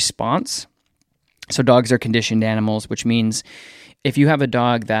a response. So dogs are conditioned animals, which means if you have a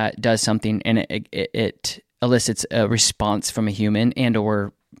dog that does something and it elicits a response from a human and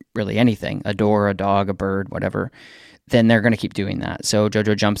or really anything, a door, a dog, a bird, whatever, then they're going to keep doing that. So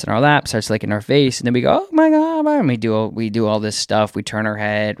Jojo jumps in our lap, starts licking our face, and then we go, oh my God, and we do all this stuff. We turn her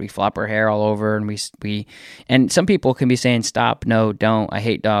head, we flop her hair all over, and and some people can be saying, stop, no, don't, I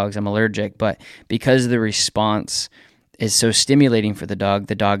hate dogs, I'm allergic. But because the response is so stimulating for the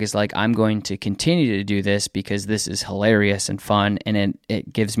dog is like, I'm going to continue to do this because this is hilarious and fun, and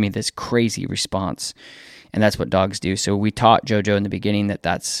it gives me this crazy response. And that's what dogs do. So we taught Jojo in the beginning that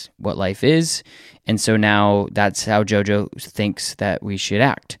that's what life is. And so now that's how Jojo thinks that we should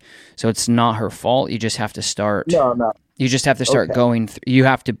act. So it's not her fault. You just have to start. No. You just have to start going. You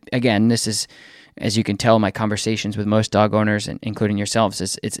have to, again, this is, as you can tell, my conversations with most dog owners, and including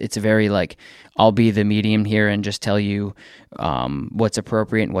yourselves, it's very like, I'll be the medium here and just tell you what's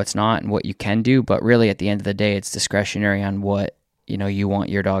appropriate and what's not and what you can do. But really at the end of the day, it's discretionary on what you want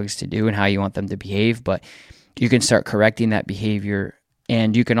your dogs to do and how you want them to behave. But you can start correcting that behavior,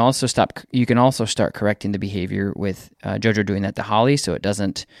 and you can also start correcting the behavior with Jojo doing that to Holly, so it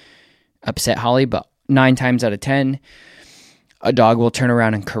doesn't upset Holly. But 9 times out of 10, a dog will turn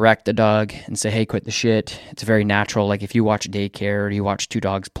around and correct the dog and say, hey, quit the shit. It's very natural. Like if you watch daycare or you watch 2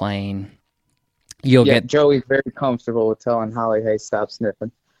 dogs playing, you'll get... Joey's very comfortable with telling Holly, hey, stop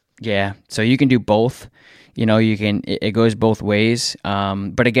sniffing. Yeah, so you can do both. It goes both ways.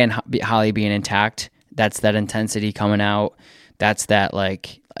 But again, Holly being intact, that's that intensity coming out. That's that,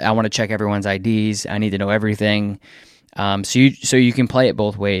 like, I want to check everyone's IDs. I need to know everything. So you can play it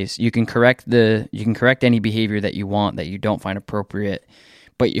both ways. You can correct any behavior that you want that you don't find appropriate,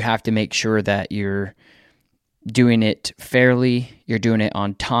 but you have to make sure that you're doing it fairly, you're doing it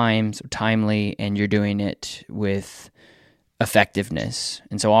on time, so timely, and you're doing it with effectiveness.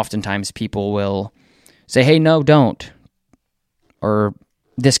 And so oftentimes people will say, hey, no, don't. Or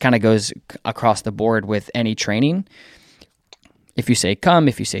this kind of goes across the board with any training. If you say come,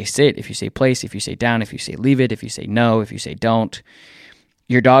 if you say sit, if you say place, if you say down, if you say leave it, if you say no, if you say don't,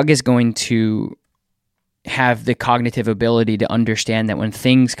 your dog is going to have the cognitive ability to understand that when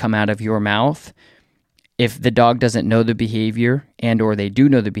things come out of your mouth, if the dog doesn't know the behavior and or they do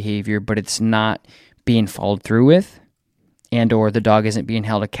know the behavior, but it's not being followed through with, and or the dog isn't being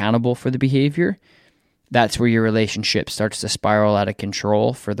held accountable for the behavior, that's where your relationship starts to spiral out of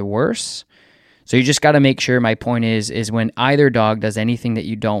control for the worse. So you just got to make sure, my point is when either dog does anything that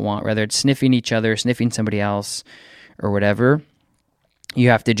you don't want, whether it's sniffing each other, sniffing somebody else, or whatever, you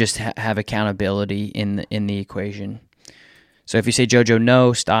have to just have accountability in the equation. So if you say, Jojo,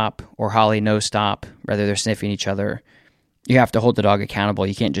 no, stop, or Holly, no, stop, whether they're sniffing each other, you have to hold the dog accountable.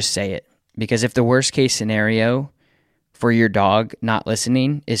 You can't just say it. Because if the worst case scenario for your dog not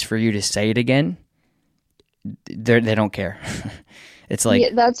listening is for you to say it again, they don't care. It's like, yeah,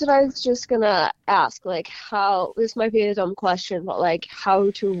 that's what I was just gonna ask. Like, how, this might be a dumb question, but like,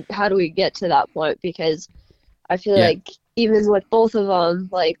 how do we get to that point? Because I feel like even with both of them,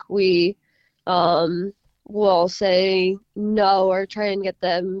 like we will say no or try and get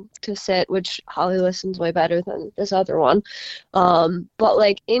them to sit, which Holly listens way better than this other one. But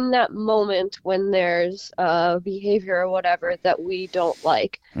like in that moment when there's behavior or whatever that we don't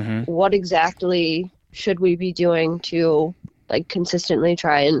like, what exactly should we be doing to like consistently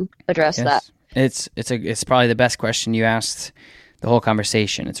try and address that? It's probably the best question you asked the whole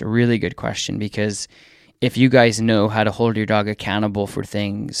conversation. It's a really good question, because if you guys know how to hold your dog accountable for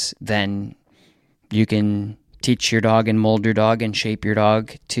things, then you can teach your dog and mold your dog and shape your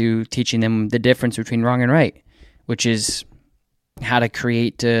dog to teaching them the difference between wrong and right, which is how to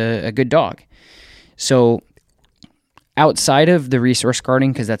create a good dog. So outside of the resource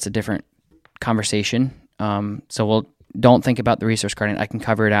guarding, because that's a different conversation, don't think about the resource guarding. I can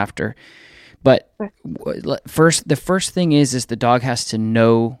cover it after. But the first thing is the dog has to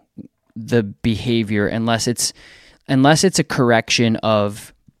know the behavior, unless it's a correction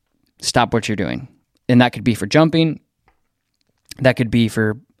of stop what you're doing. And that could be for jumping. That could be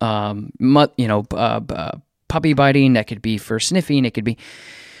for puppy biting. That could be for sniffing. It could be.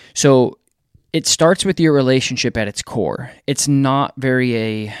 So it starts with your relationship at its core. It's not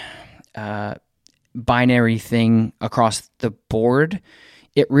very a binary thing across the board.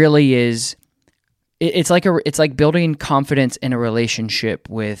 It really is. It's like building confidence in a relationship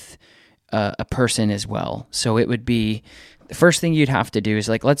with a person as well. So it would be, the first thing you'd have to do is,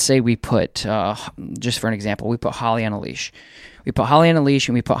 like, let's say we put, just for an example, we put Holly on a leash. We put Holly on a leash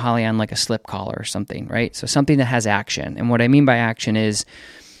and we put Holly on like a slip collar or something, right? So something that has action. And what I mean by action is,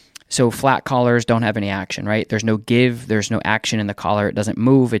 so flat collars don't have any action, right? There's no give, there's no action in the collar. It doesn't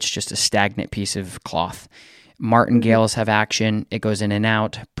move. It's just a stagnant piece of cloth. Martingales have action, it goes in and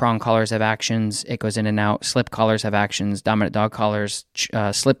out. Prong collars have actions, it goes in and out. Slip collars have actions, dominant dog collars,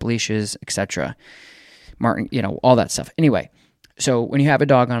 slip leashes, etc. All that stuff. Anyway, so when you have a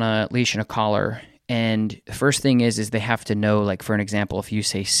dog on a leash and a collar, and the first thing is they have to know, like for an example, if you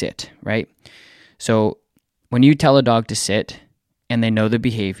say sit, right? So when you tell a dog to sit and they know the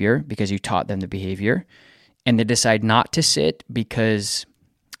behavior because you taught them the behavior, and they decide not to sit because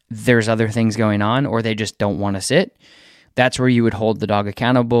there's other things going on or they just don't want to sit, that's where you would hold the dog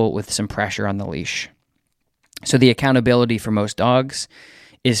accountable with some pressure on the leash. So the accountability for most dogs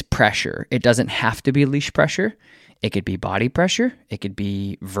is pressure. It doesn't have to be leash pressure. It could be body pressure. It could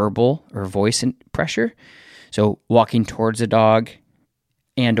be verbal or voice pressure. So walking towards a dog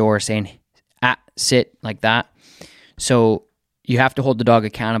and or saying, sit, like that. So you have to hold the dog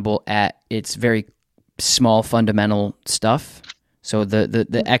accountable at its very small fundamental stuff. So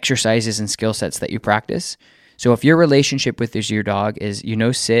the exercises and skill sets that you practice. So if your relationship with your dog is,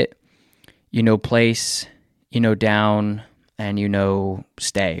 sit, place, down, and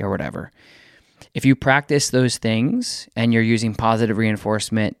stay or whatever. If you practice those things and you're using positive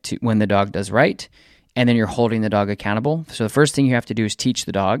reinforcement to when the dog does right, and then you're holding the dog accountable. So the first thing you have to do is teach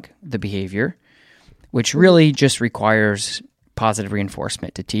the dog the behavior, which really just requires positive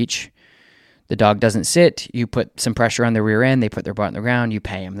reinforcement to teach. The dog doesn't sit, you put some pressure on their rear end, they put their butt on the ground, you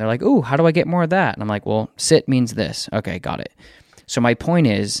pay them. They're like, ooh, how do I get more of that? And I'm like, well, sit means this. Okay, got it. So my point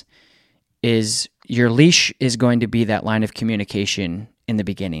is your leash is going to be that line of communication in the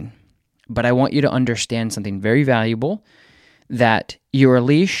beginning. But I want you to understand something very valuable, that your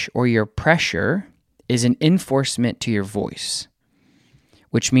leash or your pressure is an enforcement to your voice,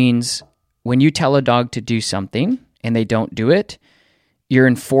 which means when you tell a dog to do something and they don't do it, you're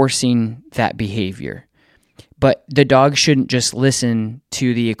enforcing that behavior. But the dog shouldn't just listen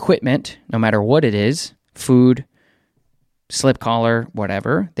to the equipment, no matter what it is, food, slip collar,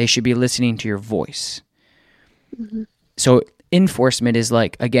 whatever. They should be listening to your voice. Mm-hmm. So enforcement is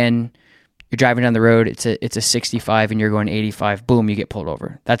like, again, you're driving down the road, it's a 65 and you're going 85, boom, you get pulled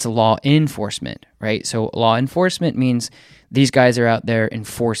over. That's a law enforcement, right? So law enforcement means these guys are out there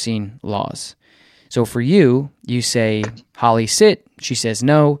enforcing laws. So for you say, Holly, sit. She says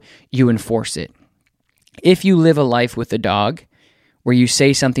no, you enforce it. If you live a life with a dog where you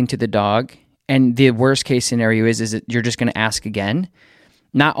say something to the dog, and the worst case scenario is that you're just going to ask again,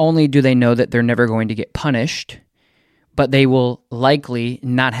 not only do they know that they're never going to get punished, but they will likely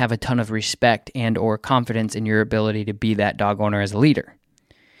not have a ton of respect and or confidence in your ability to be that dog owner as a leader.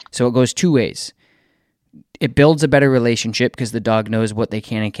 So it goes two ways. It builds a better relationship because the dog knows what they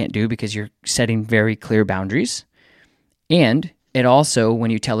can and can't do because you're setting very clear boundaries. And it also,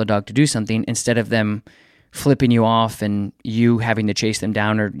 when you tell a dog to do something, instead of them flipping you off and you having to chase them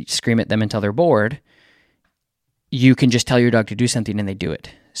down or scream at them until they're bored, you can just tell your dog to do something and they do it.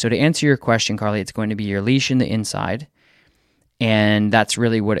 So to answer your question, Carly, it's going to be your leash in the inside. And that's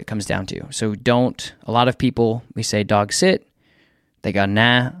really what it comes down to. So a lot of people, we say, dog sit. They go,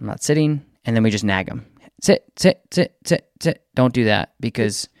 nah, I'm not sitting. And then we just nag them. Sit, sit, sit, sit, sit. Don't do that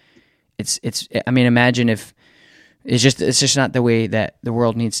because imagine if it's just not the way that the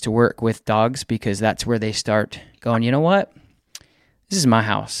world needs to work with dogs, because that's where they start going, you know what? This is my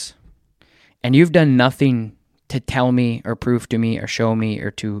house. And you've done nothing to tell me or prove to me or show me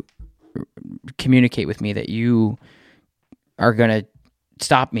or to communicate with me that you are going to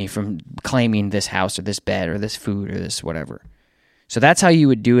stop me from claiming this house or this bed or this food or this whatever. So that's how you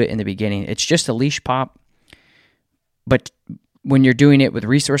would do it in the beginning. It's just a leash pop. But when you're doing it with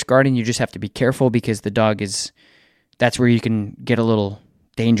resource guarding, you just have to be careful because that's where you can get a little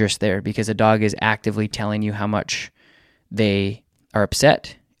dangerous there, because a dog is actively telling you how much they are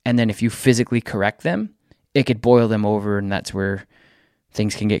upset. And then if you physically correct them, it could boil them over, and that's where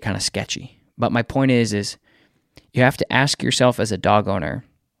things can get kind of sketchy. But my point is you have to ask yourself as a dog owner,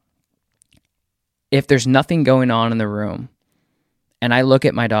 if there's nothing going on in the room and I look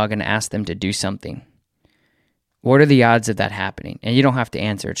at my dog and ask them to do something, what are the odds of that happening? And you don't have to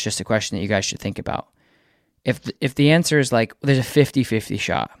answer. It's just a question that you guys should think about. If the answer is like, there's a 50-50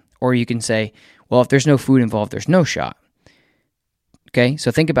 shot, or you can say, well, if there's no food involved, there's no shot. Okay,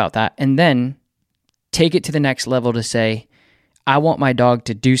 so think about that. And then take it to the next level to say, I want my dog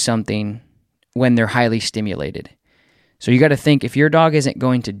to do something when they're highly stimulated. So you got to think, if your dog isn't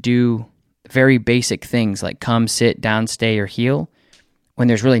going to do very basic things like come, sit, down, stay, or heel, when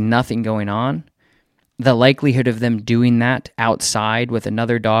there's really nothing going on, the likelihood of them doing that outside with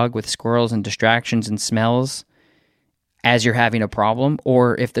another dog with squirrels and distractions and smells as you're having a problem,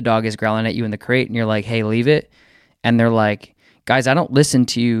 or if the dog is growling at you in the crate and you're like, hey, leave it, and they're like, guys, I don't listen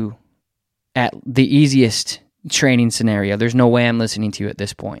to you at the easiest training scenario. There's no way I'm listening to you at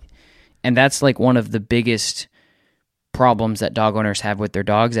this point. And that's like one of the biggest problems that dog owners have with their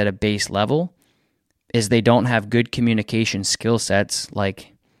dogs at a base level is they don't have good communication skill sets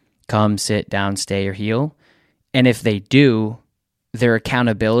like come, sit, down, stay, or heel. And if they do, their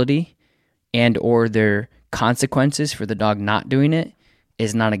accountability and or their consequences for the dog not doing it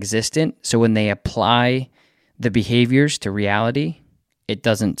is non-existent. So when they apply the behaviors to reality, it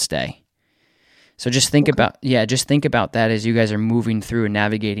doesn't stay. So just think about that as you guys are moving through and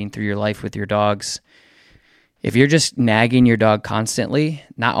navigating through your life with your dogs. If you're just nagging your dog constantly,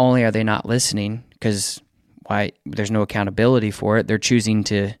 not only are they not listening, because there's no accountability for it, they're choosing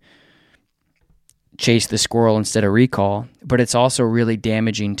to chase the squirrel instead of recall, but it's also really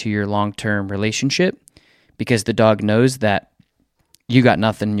damaging to your long-term relationship because the dog knows that you got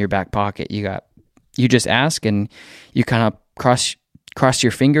nothing in your back pocket. You just ask and you kind of cross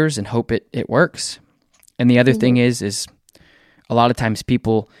your fingers and hope it works. And the other thing is a lot of times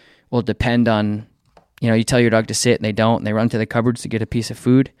people will depend on, you tell your dog to sit and they don't, and they run to the cupboards to get a piece of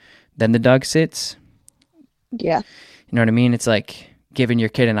food. Then the dog sits. Yeah. You know what I mean? It's like giving your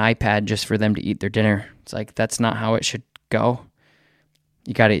kid an iPad just for them to eat their dinner. It's like, that's not how it should go.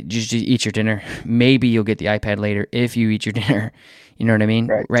 You got to just eat your dinner. Maybe you'll get the iPad later if you eat your dinner. You know what I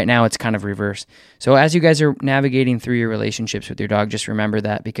mean? Right now it's kind of reverse. So as you guys are navigating through your relationships with your dog, just remember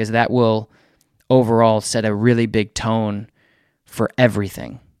that, because that will overall set a really big tone for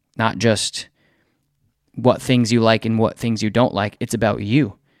everything, not just what things you like and what things you don't like. It's about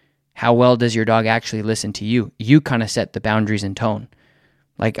you. How well does your dog actually listen to you? You kind of set the boundaries and tone.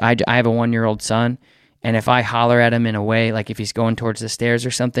 Like I have a 1-year-old son, and if I holler at him in a way, like if he's going towards the stairs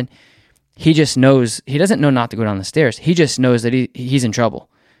or something, he just knows, he doesn't know not to go down the stairs. He just knows that he's in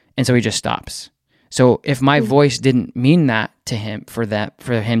trouble. And so he just stops. So if my voice didn't mean that to him, for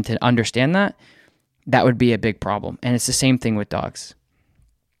him to understand that, that would be a big problem. And it's the same thing with dogs.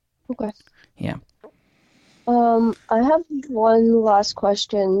 Okay. Yeah. I have one last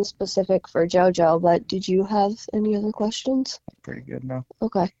question specific for JoJo, but did you have any other questions? Pretty good now.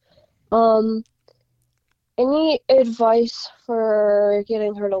 Okay. Any advice for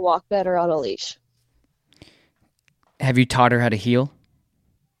getting her to walk better on a leash? Have you taught her how to heel?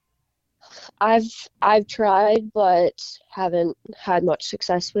 I've tried, but haven't had much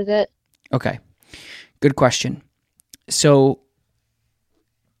success with it. Okay. Good question. So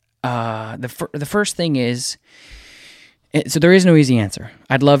the first thing is, so there is no easy answer.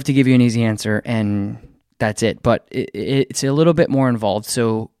 I'd love to give you an easy answer and that's it, but it's a little bit more involved.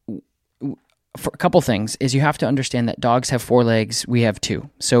 So for a couple things is you have to understand that dogs have 4 legs, we have 2.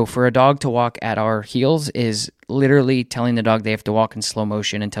 So for a dog to walk at our heels is literally telling the dog they have to walk in slow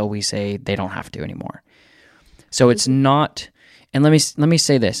motion until we say they don't have to anymore. So it's not, and let me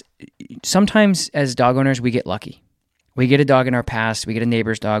say this. Sometimes as dog owners, we get lucky. We get a dog in our past, we get a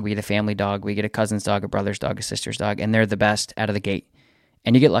neighbor's dog, we get a family dog, we get a cousin's dog, a brother's dog, a sister's dog, and they're the best out of the gate.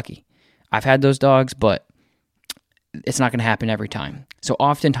 And you get lucky. I've had those dogs, but it's not going to happen every time. So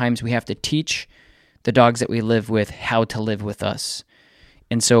oftentimes we have to teach the dogs that we live with how to live with us.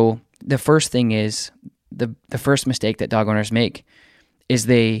 And so the first thing is, the first mistake that dog owners make is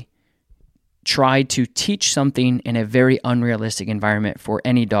they try to teach something in a very unrealistic environment for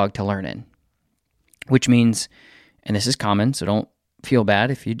any dog to learn in. Which means, and this is common, so don't feel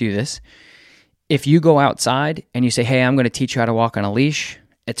bad if you do this, if you go outside and you say, hey, I'm going to teach you how to walk on a leash,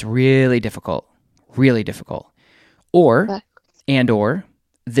 it's really difficult. Or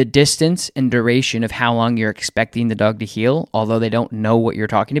the distance and duration of how long you're expecting the dog to heel, although they don't know what you're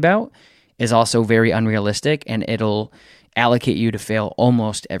talking about, is also very unrealistic, and it'll allocate you to fail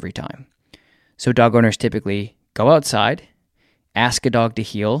almost every time. So dog owners typically go outside, ask a dog to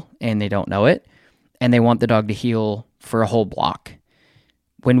heel, and they don't know it, and they want the dog to heel for a whole block.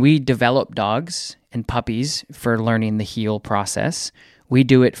 When we develop dogs and puppies for learning the heel process, we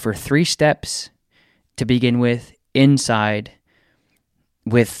do it for 3 steps to begin with, inside,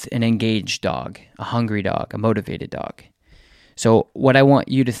 with an engaged dog, a hungry dog, a motivated dog. So what I want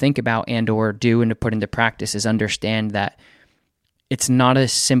you to think about and or do and to put into practice is understand that it's not a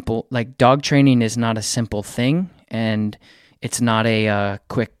simple, like dog training is not a simple thing, and it's not a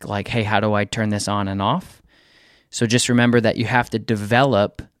quick, like, hey, how do I turn this on and off? So just remember that you have to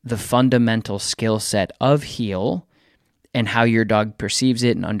develop the fundamental skill set of heel and how your dog perceives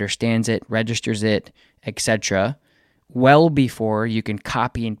it and understands it, registers it, etc., well before you can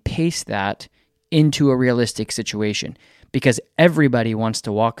copy and paste that into a realistic situation. Because everybody wants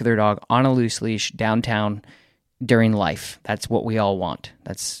to walk their dog on a loose leash downtown during life. That's what we all want.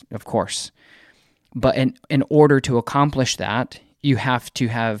 That's, of course. But in order to accomplish that, you have to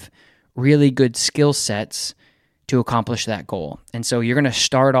have really good skill sets to accomplish that goal. And so you're going to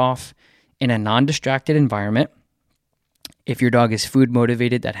start off in a non-distracted environment. If your dog is food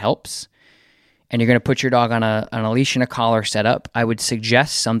motivated, that helps. And you're going to put your dog on a leash and a collar setup. I would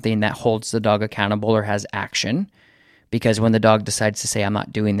suggest something that holds the dog accountable or has action, because when the dog decides to say, I'm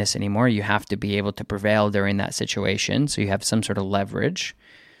not doing this anymore, you have to be able to prevail during that situation. So you have some sort of leverage.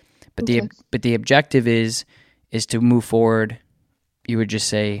 But the objective is to move forward. You would just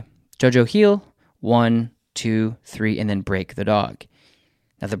say, Jojo, heel, 1, 2, 3, and then break the dog.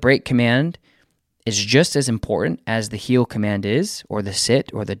 Now, the break command is just as important as the heel command is, or the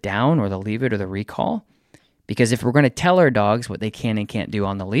sit, or the down, or the leave it, or the recall. Because if we're going to tell our dogs what they can and can't do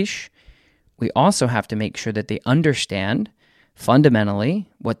on the leash, we also have to make sure that they understand fundamentally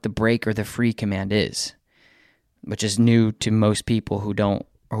what the break or the free command is, which is new to most people who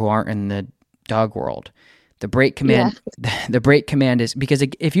aren't in the dog world. The break command, the break command is, because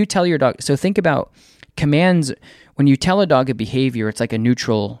if you tell your dog, so think about commands. When you tell a dog a behavior, it's like a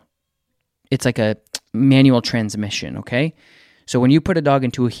manual transmission, okay? So when you put a dog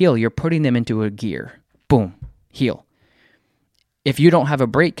into a heel, you're putting them into a gear. Boom, heel. If you don't have a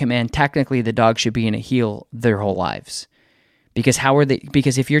break command, technically the dog should be in a heel their whole lives. Because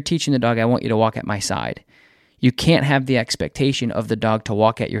if you're teaching the dog, I want you to walk at my side, you can't have the expectation of the dog to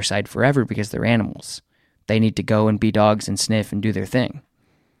walk at your side forever, because they're animals. They need to go and be dogs and sniff and do their thing.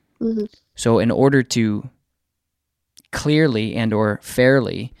 Mm-hmm. So in order to clearly and or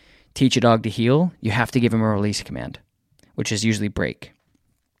fairly teach a dog to heel, you have to give him a release command, which is usually break.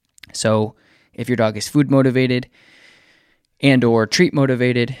 So if your dog is food motivated and or treat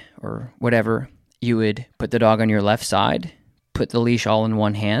motivated or whatever, you would put the dog on your left side, put the leash all in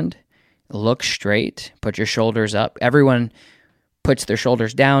one hand, look straight, put your shoulders up. Everyone puts their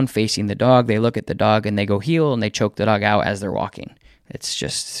shoulders down facing the dog. They look at the dog and they go heel and they choke the dog out as they're walking. It's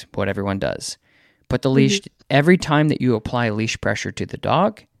just what everyone does. Put the leash, every time that you apply leash pressure to the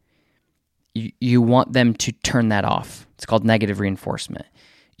dog, you want them to turn that off. It's called negative reinforcement.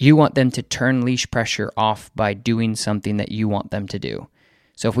 You want them to turn leash pressure off by doing something that you want them to do.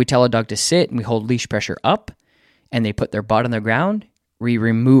 So if we tell a dog to sit and we hold leash pressure up and they put their butt on the ground, we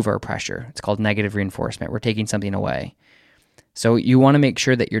remove our pressure. It's called negative reinforcement. We're taking something away. So you want to make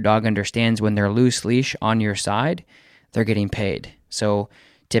sure that your dog understands when they're loose leash on your side, they're getting paid. So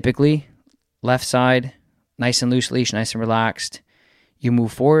typically, left side, nice and loose leash, nice and relaxed. You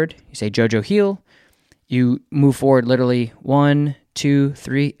move forward, you say Jojo heel. You move forward literally 1, 2,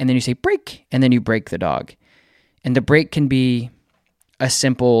 3, and then you say break, and then you break the dog. And the break can be a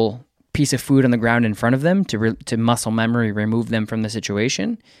simple piece of food on the ground in front of them to muscle memory remove them from the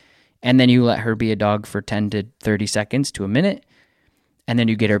situation. And then you let her be a dog for 10 to 30 seconds to a minute. And then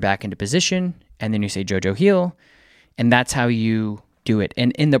you get her back into position. And then you say Jojo heel. And that's how you do it.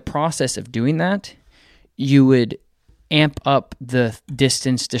 And in the process of doing that, you would amp up the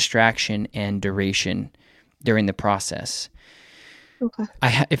distance, distraction, and duration during the process. Okay.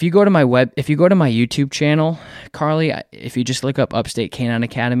 If you go to my YouTube channel, Carly, if you just look up Upstate Canine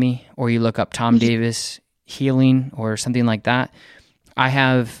Academy or you look up Tom Davis Healing or something like that, I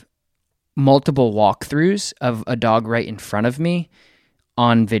have multiple walkthroughs of a dog right in front of me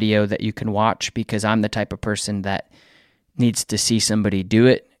on video that you can watch, because I'm the type of person that needs to see somebody do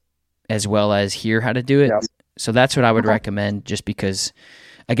it as well as hear how to do it. Yeah. So that's what I would recommend, just because,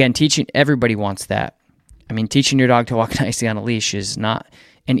 again, everybody wants that. I mean, teaching your dog to walk nicely on a leash is not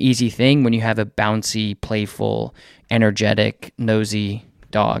an easy thing when you have a bouncy, playful, energetic, nosy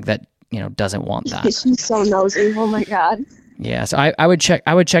dog that, doesn't want that. She's so nosy. Oh my God. Yeah. So I would check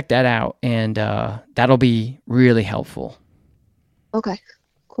that out, and that'll be really helpful. Okay.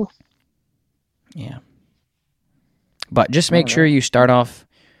 Cool. Yeah. But just make sure you start off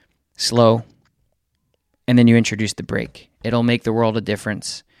slow and then you introduce the break. It'll make the world of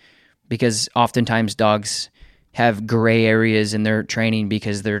difference, because oftentimes dogs have gray areas in their training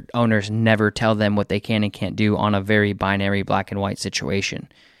because their owners never tell them what they can and can't do on a very binary black and white situation.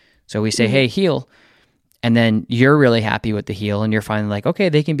 So we say, hey, heel. And then you're really happy with the heel and you're finally like, okay,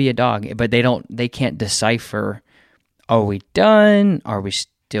 they can be a dog, but they can't decipher, are we done? Are we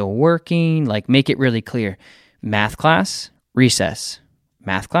still working? Like, make it really clear. Math class, recess.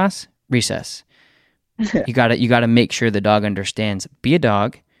 Math class, recess. You gotta make sure the dog understands, be a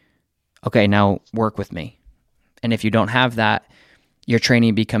dog. Okay, now work with me. And if you don't have that, your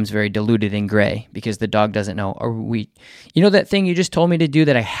training becomes very diluted and gray, because the dog doesn't know, that thing you just told me to do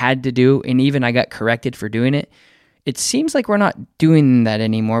that I had to do, and even I got corrected for doing it. It seems like we're not doing that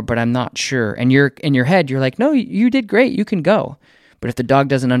anymore, but I'm not sure. And you're in your head, you're like, no, you did great. You can go. But if the dog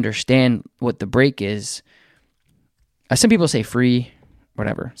doesn't understand what the break is, some people say free,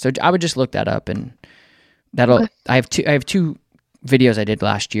 whatever. So I would just look that up and I have two videos I did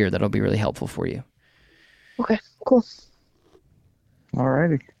last year that'll be really helpful for you. Okay, cool.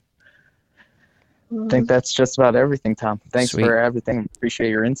 Alrighty. I think that's just about everything, Tom. Thanks Sweet. for everything. Appreciate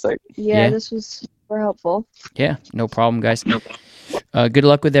your insight. Yeah, this was super helpful. Yeah, no problem, guys. Good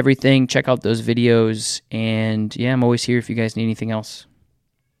luck with everything. Check out those videos. And yeah, I'm always here if you guys need anything else.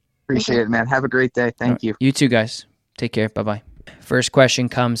 Appreciate it, man. Have a great day. Thank you. You too, guys. Take care. Bye-bye. First question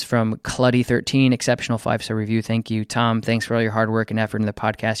comes from Cluddy13, exceptional 5-star review. Thank you, Tom. Thanks for all your hard work and effort in the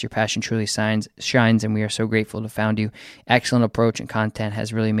podcast. Your passion truly shines, and we are so grateful to have found you. Excellent approach and content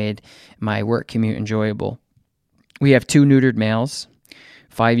has really made my work commute enjoyable. We have 2 neutered males,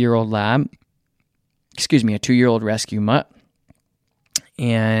 5-year-old lab, a 2-year-old rescue mutt,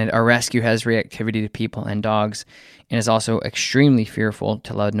 and our rescue has reactivity to people and dogs and is also extremely fearful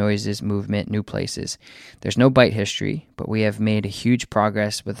to loud noises, movement, new places. There's no bite history, but we have made a huge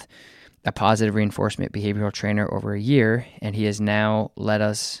progress with a positive reinforcement behavioral trainer over a year, and he has now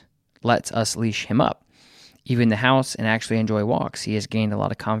lets us leash him up. Even the house and actually enjoy walks. He has gained a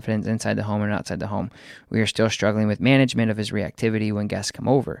lot of confidence inside the home and outside the home. We are still struggling with management of his reactivity when guests come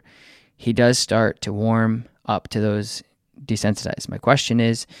over. He does start to warm up to those desensitized. My question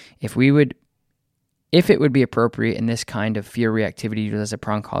is, if it would be appropriate in this kind of fear reactivity to use a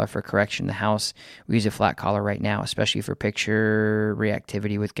prong collar for correction in the house. We use a flat collar right now, especially for picture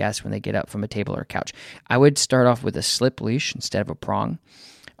reactivity with guests when they get up from a table or a couch. I would start off with a slip leash instead of a prong.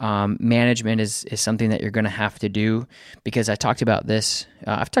 Management is something that you're going to have to do because I talked about this.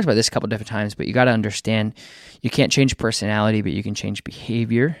 I've talked about this a couple different times, but you got to understand you can't change personality, but you can change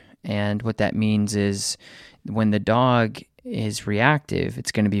behavior. And what that means is when the dog is reactive,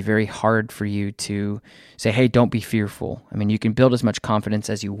 it's going to be very hard for you to say, hey, don't be fearful. I mean, you can build as much confidence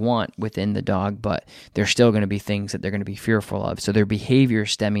as you want within the dog, but there's still going to be things that they're going to be fearful of. So their behavior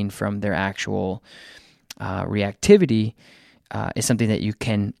stemming from their actual reactivity is something that you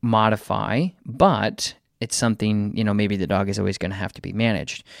can modify, but it's something, maybe the dog is always going to have to be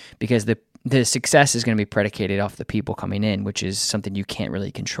managed because the success is going to be predicated off the people coming in, which is something you can't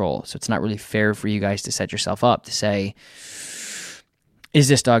really control. So it's not really fair for you guys to set yourself up to say, is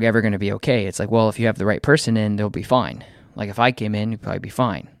this dog ever going to be okay? It's like, well, if you have the right person in, they'll be fine. Like if I came in, you'd probably be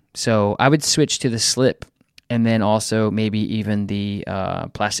fine. So I would switch to the slip and then also maybe even the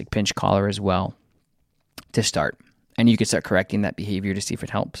plastic pinch collar as well to start. And you can start correcting that behavior to see if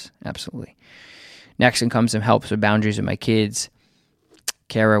it helps. Absolutely. Next one comes some helps with boundaries with my kids.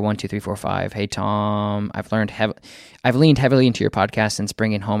 Kara 12345. Hey Tom, I've leaned heavily into your podcast since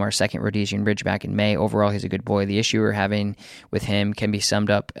bringing home our second Rhodesian Ridgeback in May. Overall, he's a good boy. The issue we're having with him can be summed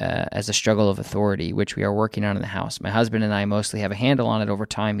up as a struggle of authority, which we are working on in the house. My husband and I mostly have a handle on it over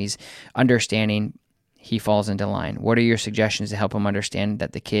time. He's understanding. He falls into line. What are your suggestions to help him understand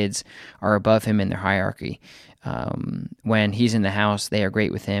that the kids are above him in their hierarchy? When he's in the house, they are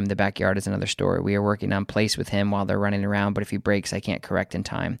great with him. The backyard is another story. We are working on place with him while they're running around, but if he breaks, I can't correct in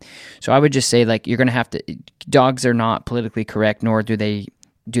time. So I would just say, you're going to have to, dogs are not politically correct, nor do they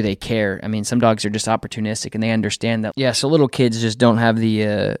care. I mean, some dogs are just opportunistic and they understand that. Yeah. So little kids just don't have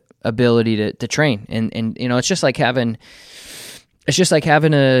the, ability to train. And, it's just like having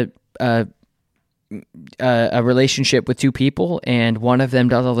a relationship with two people and one of them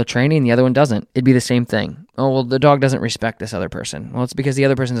does all the training and the other one doesn't. It'd be the same thing. Oh, well, the dog doesn't respect this other person. Well, it's because the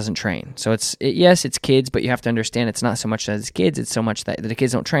other person doesn't train. So yes, it's kids, but you have to understand it's not so much that it's kids, it's so much that the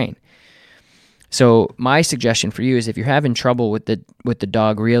kids don't train. So my suggestion for you is if you're having trouble with the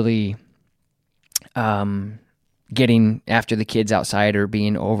dog really getting after the kids outside or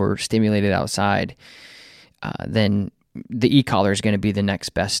being overstimulated outside, then the e-collar is going to be the next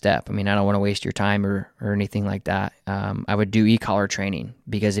best step. I mean, I don't want to waste your time or anything like that. I would do e-collar training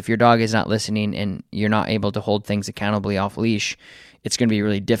because if your dog is not listening and you're not able to hold things accountably off leash, it's going to be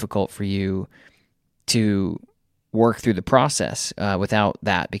really difficult for you to work through the process without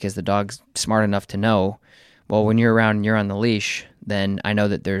that because the dog's smart enough to know, well, when you're around and you're on the leash, then I know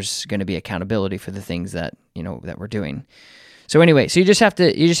that there's going to be accountability for the things that, that we're doing. So anyway, so you just have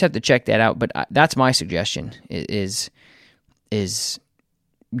to check that out. But that's my suggestion is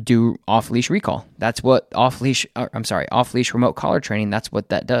do off-leash recall. That's what off-leash remote collar training, that's what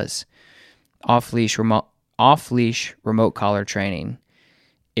that does. Off-leash remote collar training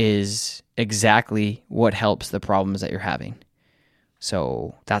is exactly what helps the problems that you're having.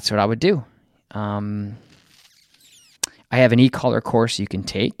 So that's what I would do. I have an e-collar course you can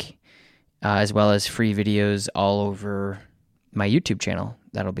take, as well as free videos all over my YouTube channel.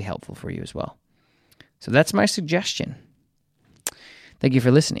 That'll be helpful for you as well. So that's my suggestion. Thank you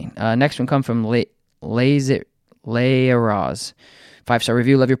for listening. Next one comes from Learaz. 5-star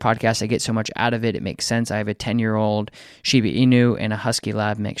review. Love your podcast. I get so much out of it. It makes sense. I have a 10-year-old Shiba Inu and a Husky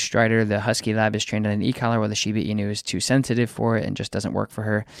Lab mixed strider. The Husky Lab is trained on an e-collar while the Shiba Inu is too sensitive for it and just doesn't work for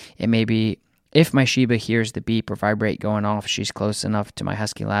her. It may be if my Shiba hears the beep or vibrate going off, she's close enough to my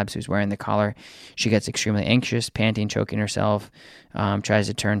Husky Labs who's wearing the collar. She gets extremely anxious, panting, choking herself, tries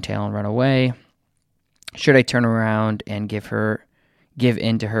to turn tail and run away. Should I turn around and give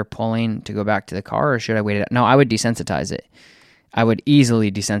in to her pulling to go back to the car, or should I wait it out? No, I would desensitize it. I would easily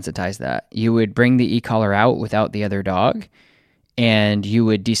desensitize that. You would bring the e-collar out without the other dog, and you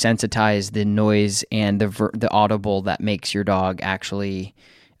would desensitize the noise and the audible that makes your dog actually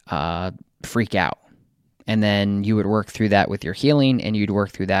freak out. And then you would work through that with your healing, and you'd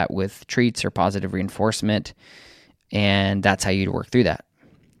work through that with treats or positive reinforcement, and that's how you'd work through that.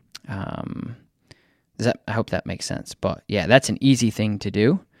 I hope that makes sense. But yeah, that's an easy thing to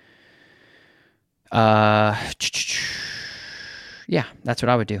do. Yeah, that's what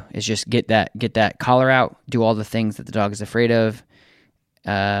I would do, is just get that collar out, do all the things that the dog is afraid of,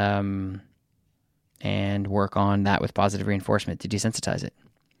 and work on that with positive reinforcement to desensitize it.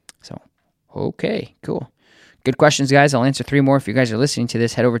 So, okay, cool. Good questions, guys. I'll answer 3 more. If you guys are listening to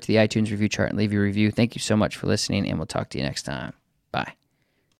this, head over to the iTunes review chart and leave your review. Thank you so much for listening, and we'll talk to you next time. Bye.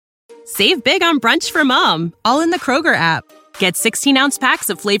 Save big on brunch for mom, all in the Kroger app. Get 16-ounce packs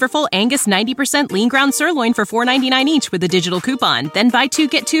of flavorful Angus 90% lean ground sirloin for $4.99 each with a digital coupon. Then buy 2,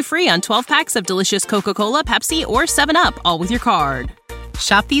 get 2 free on 12 packs of delicious Coca-Cola, Pepsi, or 7-Up, all with your card.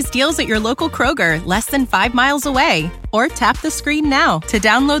 Shop these deals at your local Kroger, less than 5 miles away. Or tap the screen now to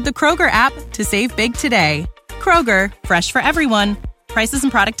download the Kroger app to save big today. Kroger, fresh for everyone. Prices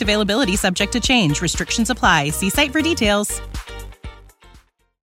and product availability subject to change. Restrictions apply. See site for details.